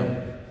lamb.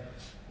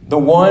 The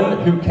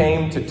one who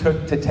came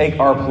to take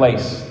our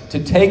place,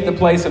 to take the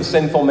place of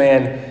sinful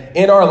man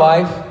in our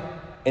life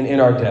and in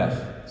our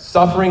death.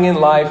 Suffering in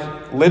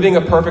life, living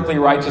a perfectly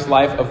righteous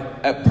life of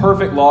a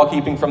perfect law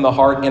keeping from the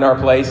heart in our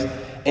place,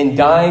 and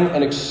dying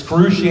an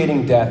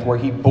excruciating death where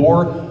he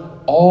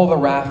bore all the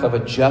wrath of a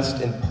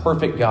just and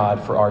perfect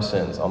God for our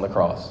sins on the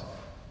cross.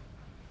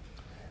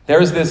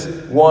 There's this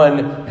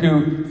one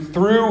who,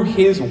 through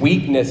his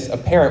weakness,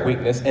 apparent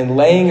weakness, and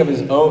laying of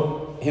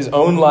his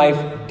own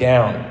life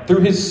down,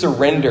 through his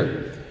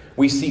surrender,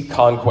 we see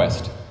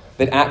conquest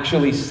that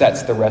actually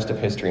sets the rest of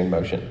history in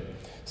motion.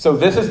 So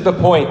this is the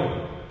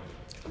point,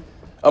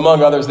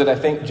 among others, that I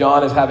think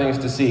John is having us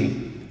to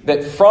see.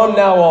 That from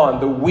now on,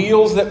 the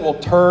wheels that will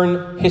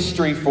turn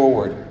history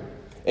forward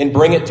and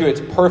bring it to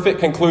its perfect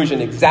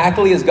conclusion,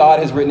 exactly as God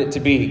has written it to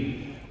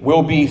be,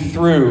 will be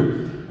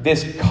through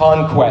this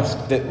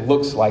conquest that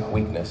looks like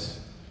weakness.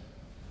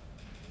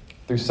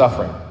 Through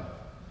suffering.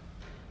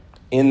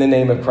 In the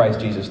name of Christ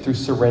Jesus. Through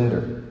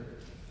surrender.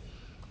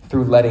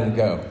 Through letting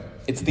go.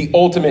 It's the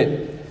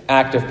ultimate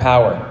act of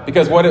power.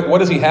 Because what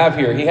does he have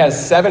here? He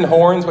has 7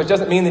 horns, which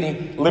doesn't mean that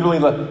he literally...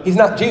 He's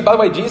not... By the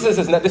way, Jesus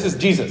is not... This is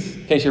Jesus,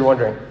 in case you're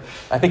wondering.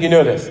 I think you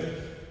know this.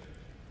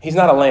 He's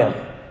not a lamb.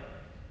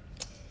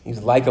 He's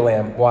like a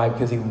lamb. Why?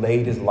 Because he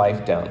laid his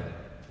life down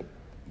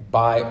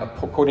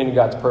according to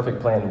God's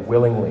perfect plan,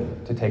 willingly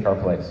to take our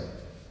place.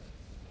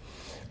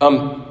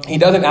 He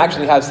doesn't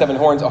actually have 7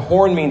 horns. A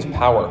horn means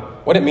power.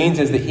 What it means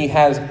is that he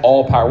has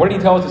all power. What did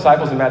he tell his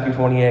disciples in Matthew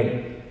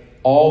 28?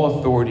 All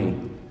authority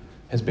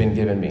has been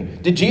given me.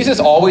 Did Jesus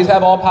always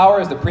have all power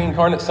as the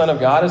pre-incarnate Son of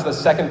God, as the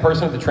second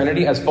person of the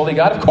Trinity, as fully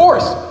God? Of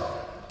course!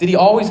 Did he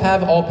always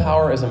have all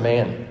power as a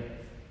man?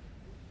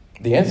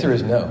 The answer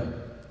is no.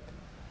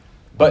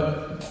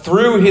 But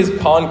through his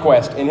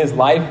conquest in his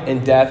life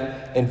and death,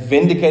 and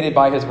vindicated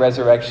by his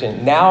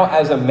resurrection, now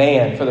as a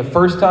man, for the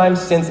first time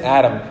since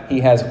Adam, he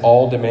has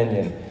all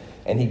dominion,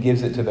 and he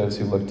gives it to those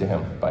who look to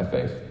him by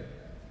faith.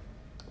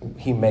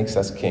 He makes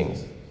us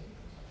kings.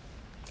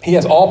 He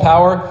has all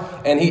power,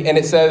 and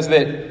it says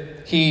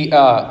that he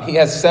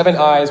has 7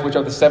 eyes, which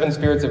are the 7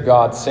 spirits of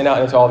God sent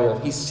out into all the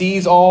earth. He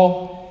sees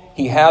all,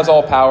 he has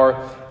all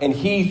power, and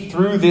he,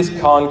 through this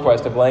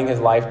conquest of laying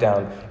his life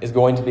down, is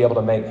going to be able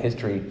to make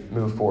history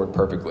move forward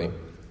perfectly.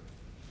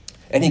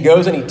 And he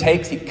goes and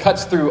he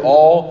cuts through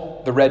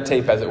all the red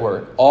tape, as it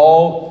were,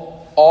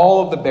 all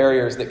of the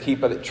barriers that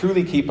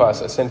truly keep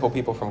us as sinful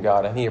people from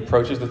God. And he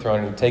approaches the throne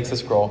and he takes the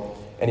scroll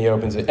and he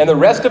opens it. And the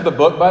rest of the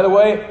book, by the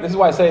way, this is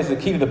why I say it's the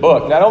key to the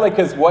book. Not only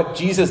because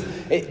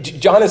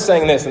John is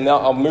saying this, and now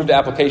I'll move to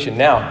application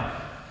now.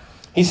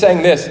 He's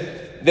saying this,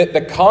 that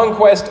the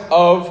conquest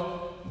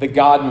of the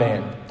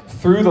God-man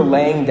through the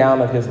laying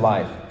down of his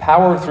life,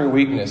 power through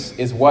weakness,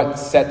 is what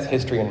sets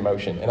history in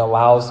motion and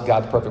allows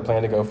God's perfect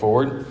plan to go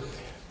forward.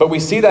 But we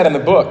see that in the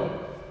book.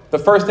 The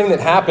first thing that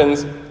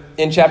happens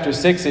in chapter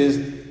 6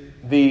 is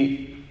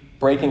the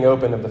breaking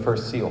open of the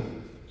first seal.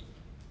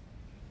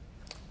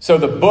 So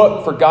the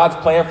book for God's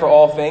plan for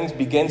all things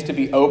begins to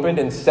be opened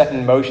and set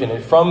in motion.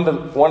 And from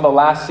one of the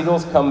last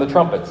seals come the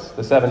trumpets,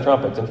 the 7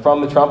 trumpets. And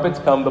from the trumpets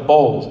come the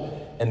bowls,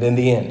 and then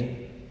the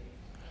end.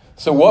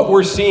 So what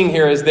we're seeing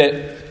here is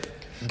that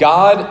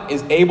God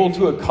is able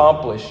to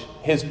accomplish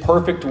his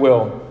perfect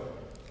will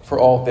for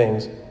all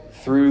things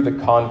through the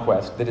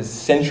conquest that is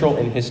central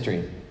in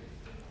history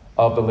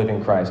of the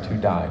living Christ who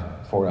died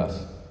for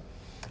us.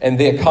 And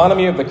the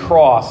economy of the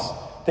cross,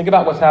 think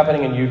about what's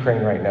happening in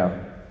Ukraine right now.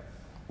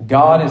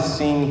 God is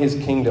seeing his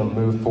kingdom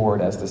move forward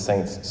as the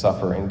saints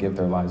suffer and give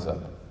their lives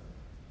up.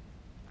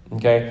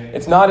 Okay?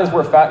 It's not as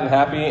we're fat and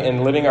happy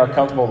and living our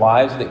comfortable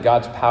lives that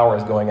God's power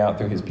is going out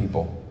through his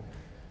people.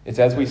 It's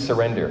as we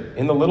surrender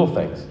in the little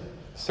things,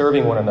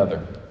 serving one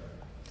another,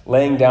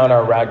 laying down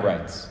our rag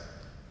rights,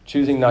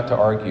 choosing not to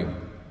argue,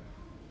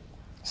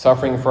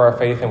 suffering for our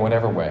faith in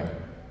whatever way.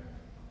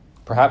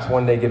 Perhaps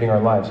one day giving our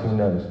lives, who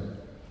knows?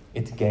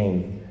 It's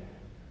gain.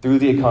 Through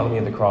the economy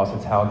of the cross,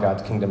 it's how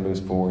God's kingdom moves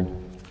forward.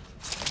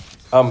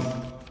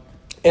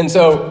 And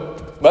so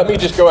let me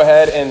just go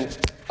ahead and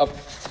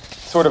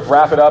sort of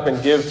wrap it up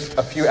and give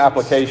a few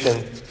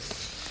applications.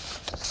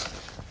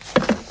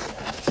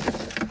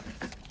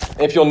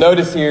 If you'll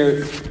notice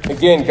here,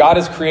 again, God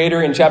is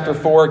creator in chapter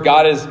 4.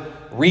 God is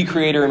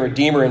recreator and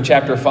redeemer in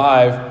chapter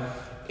 5.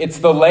 It's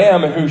the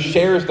Lamb who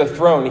shares the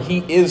throne. He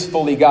is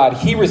fully God.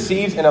 He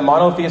receives in a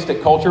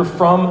monotheistic culture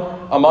from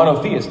a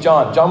monotheist.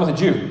 John was a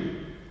Jew.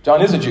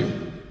 John is a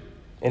Jew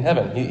in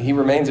heaven. He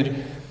remains a Jew.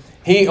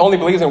 He only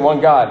believes in one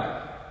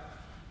God.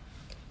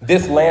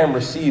 This Lamb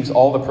receives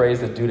all the praise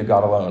that's due to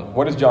God alone.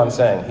 What is John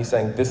saying? He's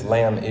saying this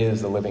Lamb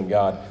is the living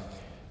God.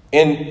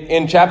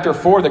 In chapter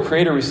 4, the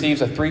Creator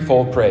receives a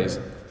threefold praise.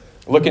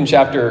 Look in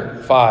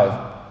chapter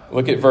 5.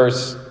 Look at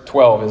verse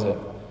 12, is it?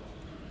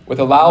 With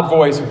a loud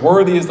voice,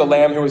 worthy is the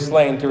Lamb who was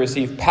slain to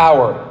receive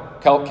power.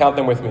 Count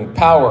them with me.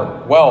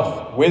 Power,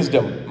 wealth,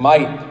 wisdom,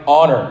 might,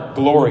 honor,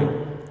 glory,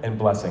 and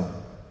blessing.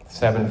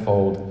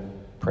 7-fold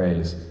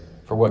praise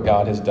for what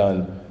God has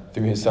done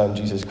through his Son,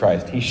 Jesus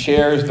Christ. He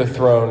shares the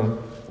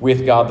throne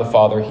with God the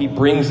Father. He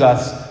brings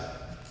us,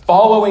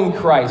 following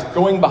Christ,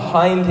 going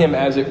behind him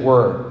as it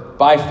were.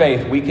 By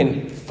faith, we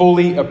can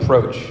fully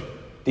approach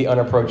the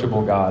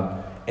unapproachable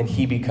God, and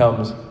he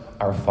becomes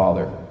our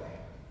Father.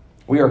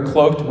 We are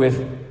cloaked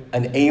with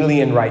an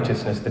alien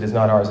righteousness that is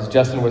not ours, as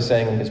Justin was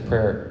saying in his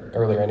prayer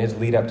earlier, in his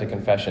lead up to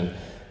confession.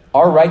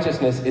 Our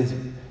righteousness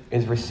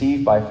is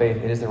received by faith.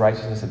 It is the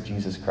righteousness of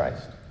Jesus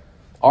Christ.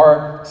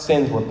 Our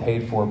sins were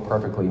paid for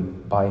perfectly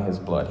by his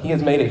blood. He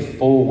has made a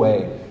full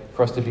way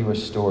for us to be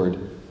restored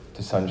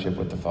to sonship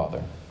with the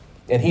Father.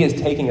 And he is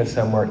taking us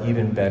somewhere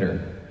even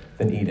better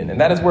than Eden.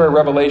 And that is where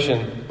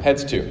Revelation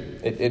heads to.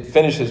 It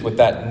finishes with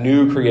that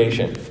new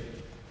creation.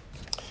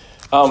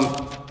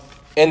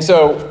 And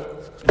so,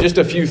 just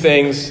a few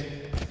things.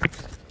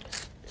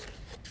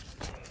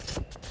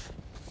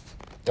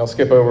 I'll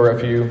skip over a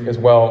few as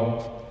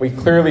well. We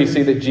clearly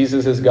see that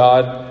Jesus is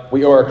God.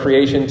 We owe our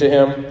creation to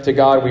him, to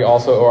God. We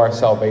also owe our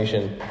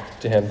salvation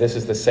to him. This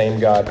is the same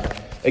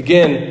God.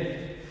 Again,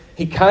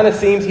 he kind of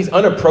seems he's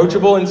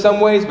unapproachable in some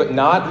ways, but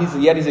not.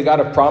 He's a God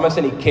of promise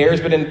and he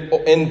cares. But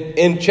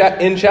in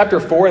chapter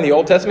 4 in the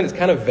Old Testament, it's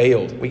kind of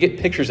veiled. We get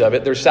pictures of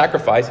it. There's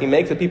sacrifice. He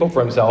makes the people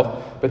for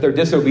himself, but they're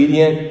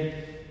disobedient.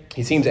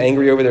 He seems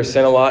angry over their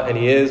sin a lot, and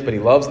he is, but he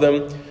loves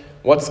them.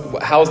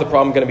 How is the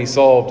problem going to be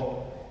solved?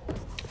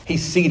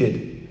 He's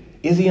seated.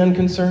 Is he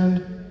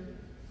unconcerned?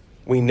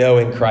 We know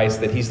in Christ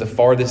that he's the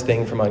farthest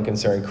thing from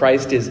unconcerned.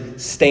 Christ is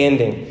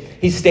standing.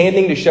 He's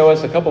standing to show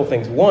us a couple of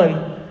things.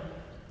 One,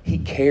 he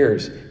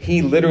cares.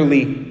 He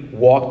literally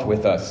walked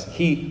with us.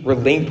 He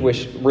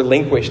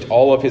relinquished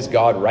all of his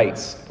God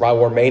rights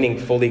while remaining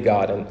fully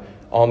God and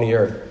on the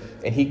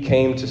earth. And he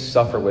came to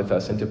suffer with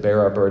us and to bear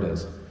our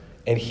burdens.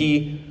 And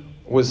he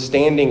was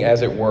standing,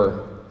 as it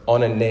were,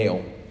 on a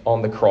nail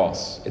on the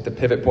cross at the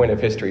pivot point of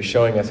history,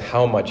 showing us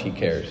how much he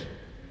cares.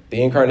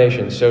 The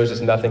incarnation shows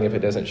us nothing if it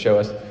doesn't show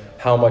us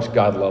how much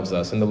God loves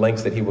us and the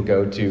lengths that he will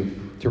go to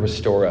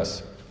restore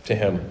us to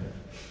him.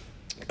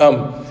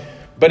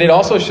 But it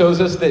also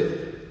shows us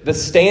that the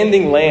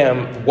standing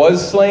lamb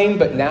was slain,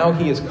 but now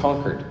he is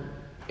conquered.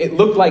 It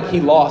looked like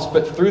he lost,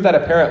 but through that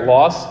apparent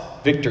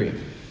loss, victory.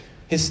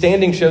 His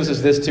standing shows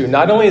us this too.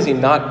 Not only is he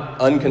not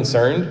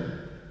unconcerned,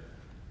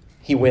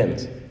 he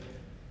wins.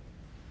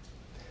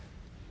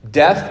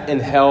 Death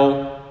and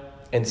hell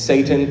and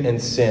Satan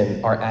and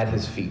sin are at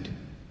his feet.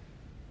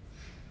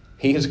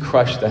 He has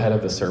crushed the head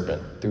of the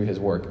serpent through his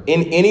work.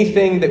 In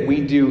anything that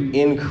we do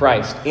in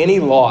Christ, any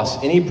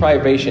loss, any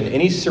privation,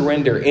 any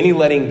surrender, any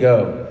letting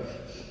go,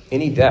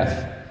 any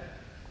death,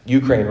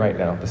 Ukraine right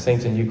now, the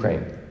saints in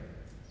Ukraine,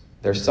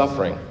 they're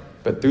suffering,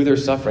 but through their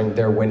suffering,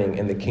 they're winning,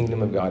 and the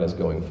kingdom of God is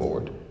going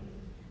forward.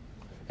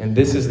 And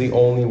this is the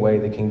only way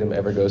the kingdom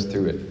ever goes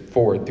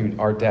forward, through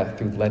our death,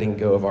 through letting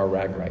go of our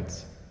rag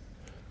rights,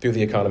 through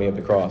the economy of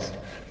the cross.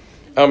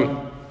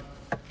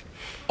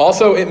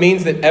 Also, it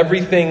means that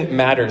everything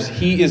matters.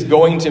 He is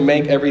going to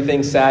make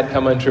everything sad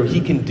come untrue.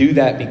 He can do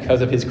that because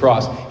of his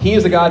cross. He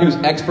is the God who's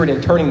expert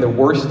in turning the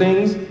worst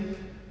things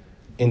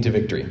into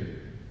victory.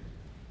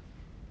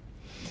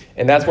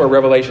 And that's where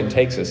Revelation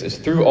takes us, is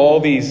through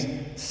all these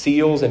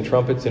seals and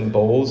trumpets and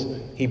bowls,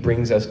 he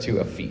brings us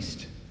to a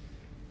feast,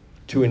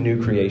 to a new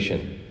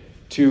creation,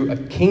 to a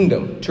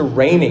kingdom, to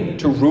reigning,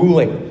 to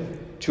ruling,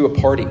 to a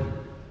party,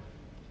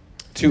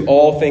 to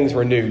all things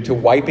renewed, to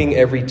wiping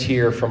every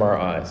tear from our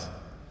eyes.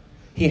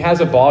 He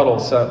has a bottle,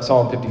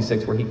 Psalm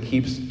 56, where he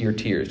keeps your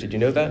tears. Did you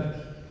know that?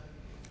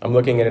 I'm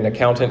looking at an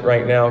accountant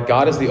right now.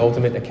 God is the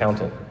ultimate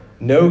accountant.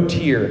 No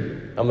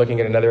tear. I'm looking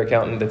at another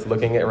accountant that's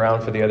looking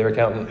around for the other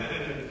accountant.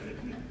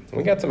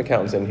 We got some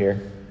accountants in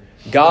here.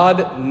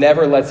 God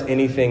never lets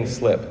anything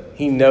slip.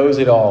 He knows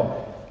it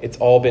all. It's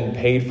all been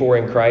paid for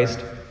in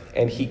Christ.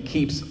 And he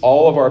keeps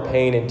all of our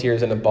pain and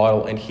tears in a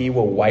bottle, and he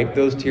will wipe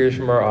those tears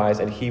from our eyes,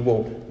 and he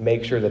will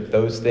make sure that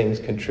those things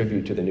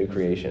contribute to the new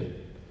creation.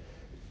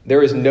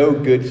 There is no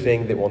good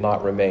thing that will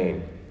not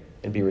remain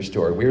and be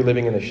restored. We are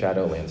living in the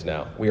Shadowlands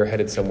now. We are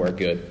headed somewhere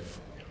good.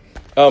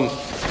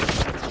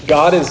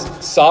 God is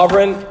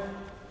sovereign,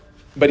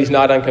 but he's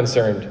not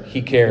unconcerned.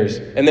 He cares.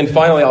 And then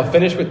finally, I'll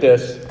finish with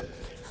this.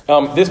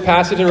 This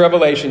passage in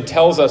Revelation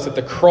tells us that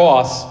the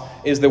cross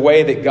is the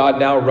way that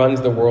God now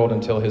runs the world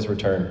until his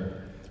return.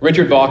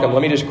 Richard Bauckham,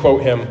 let me just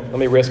quote him. Let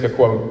me risk a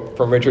quote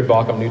from Richard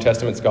Bauckham, New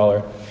Testament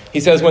scholar. He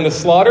says, when the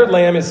slaughtered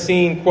lamb is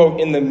seen, quote,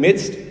 in the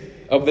midst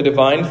of the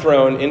divine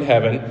throne in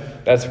heaven,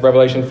 that's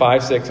Revelation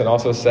 5:6 and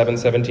also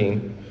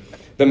 7:17,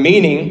 the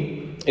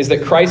meaning is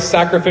that Christ's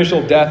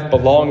sacrificial death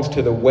belongs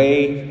to the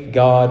way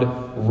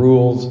God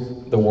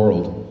rules the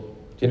world.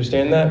 Do you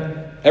understand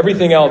that?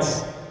 Everything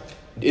else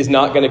is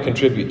not going to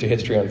contribute to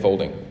history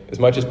unfolding, as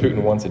much as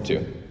Putin wants it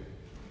to,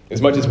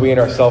 as much as we in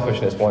our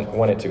selfishness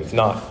want it to. It's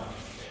not.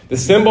 The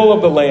symbol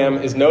of the Lamb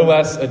is no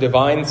less a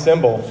divine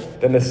symbol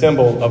than the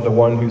symbol of the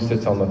one who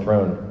sits on the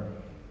throne.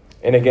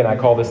 And again, I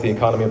call this the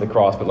economy of the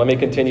cross, but let me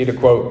continue to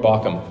quote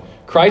Bauckham.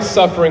 Christ's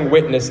suffering,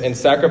 witness, and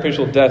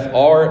sacrificial death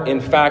are, in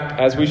fact,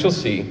 as we shall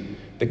see,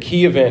 the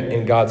key event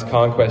in God's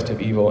conquest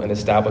of evil and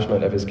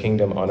establishment of his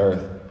kingdom on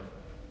earth.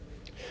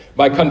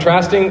 By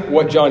contrasting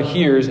what John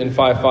hears in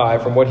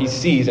 5:5 from what he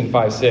sees in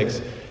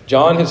 5:6,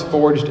 John has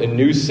forged a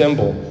new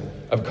symbol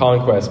of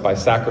conquest by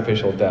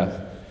sacrificial death.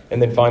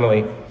 And then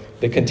finally,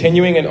 the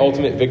continuing and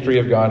ultimate victory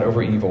of God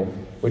over evil,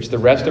 which the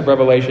rest of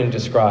Revelation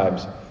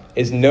describes,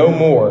 is no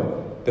more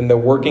than the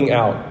working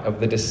out of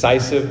the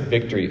decisive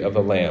victory of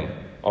the Lamb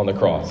on the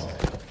cross.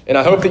 And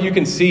I hope that you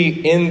can see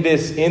in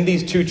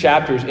these two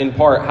chapters, in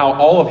part, how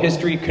all of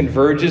history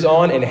converges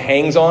on and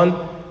hangs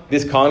on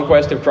this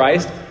conquest of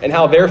Christ, and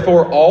how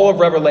therefore all of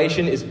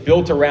Revelation is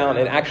built around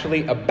and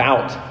actually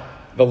about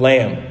the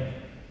Lamb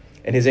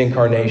and his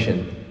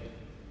incarnation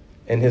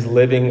and his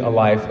living a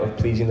life of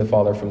pleasing the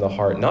Father from the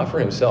heart, not for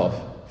himself,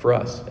 for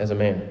us as a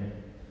man,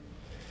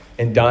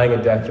 and dying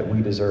a death that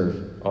we deserve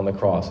on the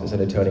cross as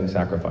an atoning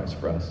sacrifice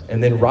for us,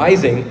 and then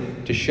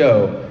rising to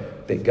show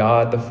that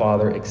God the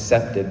Father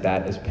accepted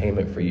that as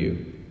payment for you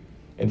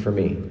and for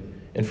me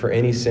and for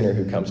any sinner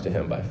who comes to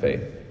him by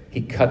faith. He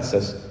cuts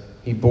us.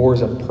 He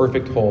bores a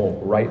perfect hole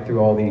right through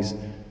all these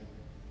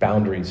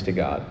boundaries to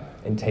God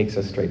and takes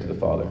us straight to the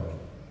Father.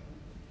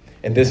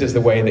 And this is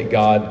the way that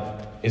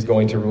God is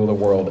going to rule the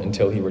world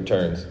until he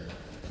returns.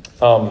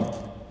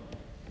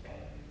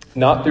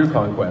 Not through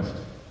conquest,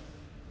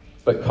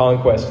 but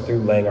conquest through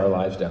laying our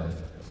lives down,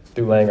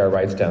 through laying our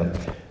rights down.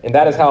 And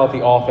that is how at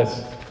the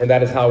office, and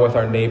that is how with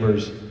our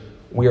neighbors,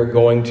 we are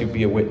going to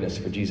be a witness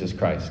for Jesus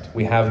Christ.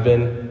 We have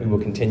been, we will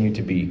continue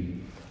to be.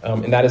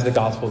 And that is the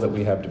gospel that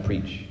we have to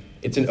preach.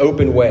 It's an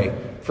open way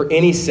for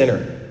any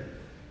sinner,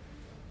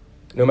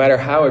 no matter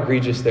how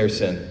egregious their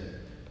sin,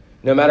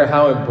 no matter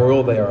how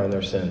embroiled they are in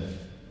their sin,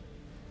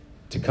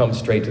 to come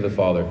straight to the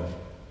Father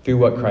through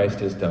what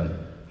Christ has done.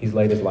 He's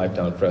laid his life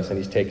down for us, and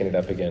he's taken it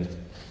up again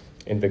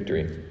in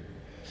victory.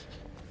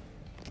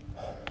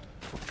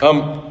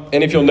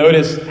 And if you'll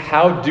notice,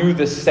 how do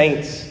the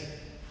saints,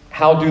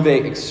 how do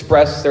they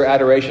express their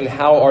adoration?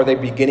 How are they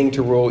beginning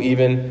to rule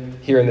even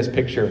here in this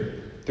picture?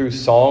 Through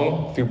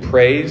song, through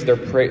praise. They're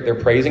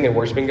praising and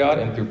worshiping God,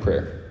 and through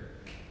prayer.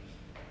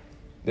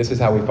 This is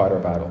how we fight our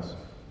battles.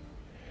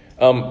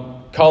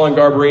 Colin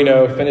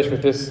Garbarino finished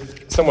with this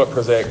somewhat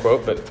prosaic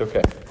quote, but it's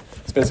okay.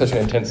 It's been such an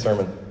intense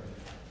sermon.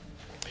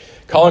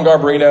 Colin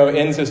Garbarino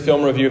ends his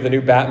film review of the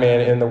new Batman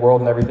in the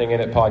World and Everything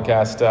in It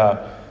podcast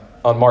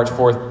on March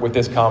 4th with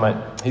this comment.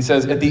 He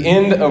says, at the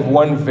end of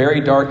one very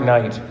dark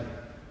night,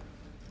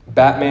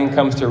 Batman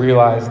comes to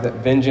realize that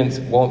vengeance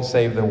won't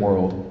save the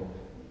world,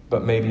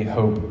 but maybe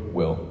hope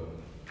will.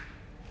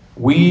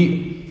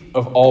 We,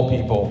 of all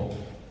people,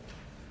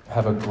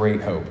 have a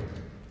great hope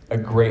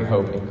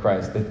in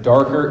Christ. The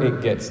darker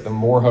it gets, the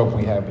more hope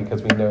we have,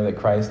 because we know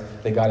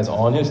that God is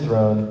on his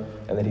throne,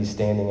 and that he's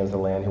standing as the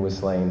Lamb who was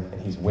slain,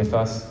 and he's with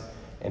us,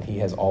 and he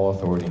has all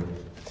authority,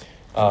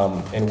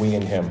 and we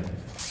in him.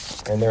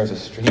 And he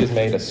has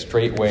made a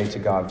straight way to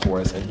God for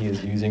us, and he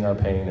is using our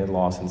pain and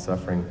loss and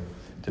suffering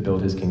to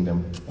build his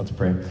kingdom. Let's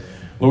pray.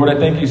 Lord, I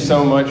thank you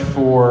so much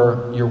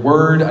for your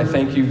word. I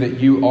thank you that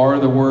you are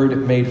the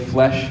word made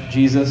flesh,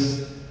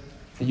 Jesus,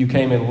 that you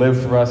came and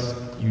lived for us.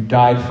 You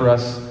died for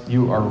us.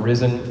 You are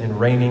risen and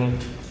reigning,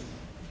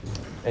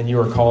 and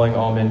you are calling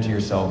all men to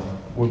yourself.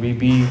 Would we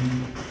be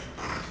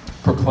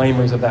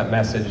proclaimers of that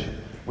message?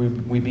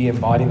 We be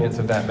embodiments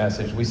of that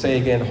message. We say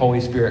again,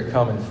 Holy Spirit,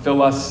 come and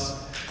fill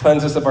us,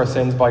 cleanse us of our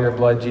sins by your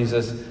blood,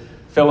 Jesus.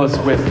 Fill us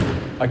with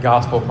a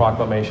gospel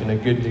proclamation, a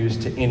good news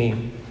to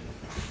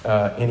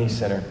any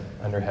sinner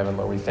under heaven,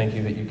 Lord. We thank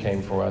you that you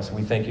came for us.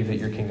 We thank you that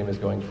your kingdom is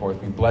going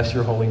forth. We bless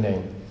your holy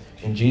name.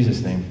 In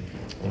Jesus' name,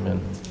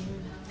 amen.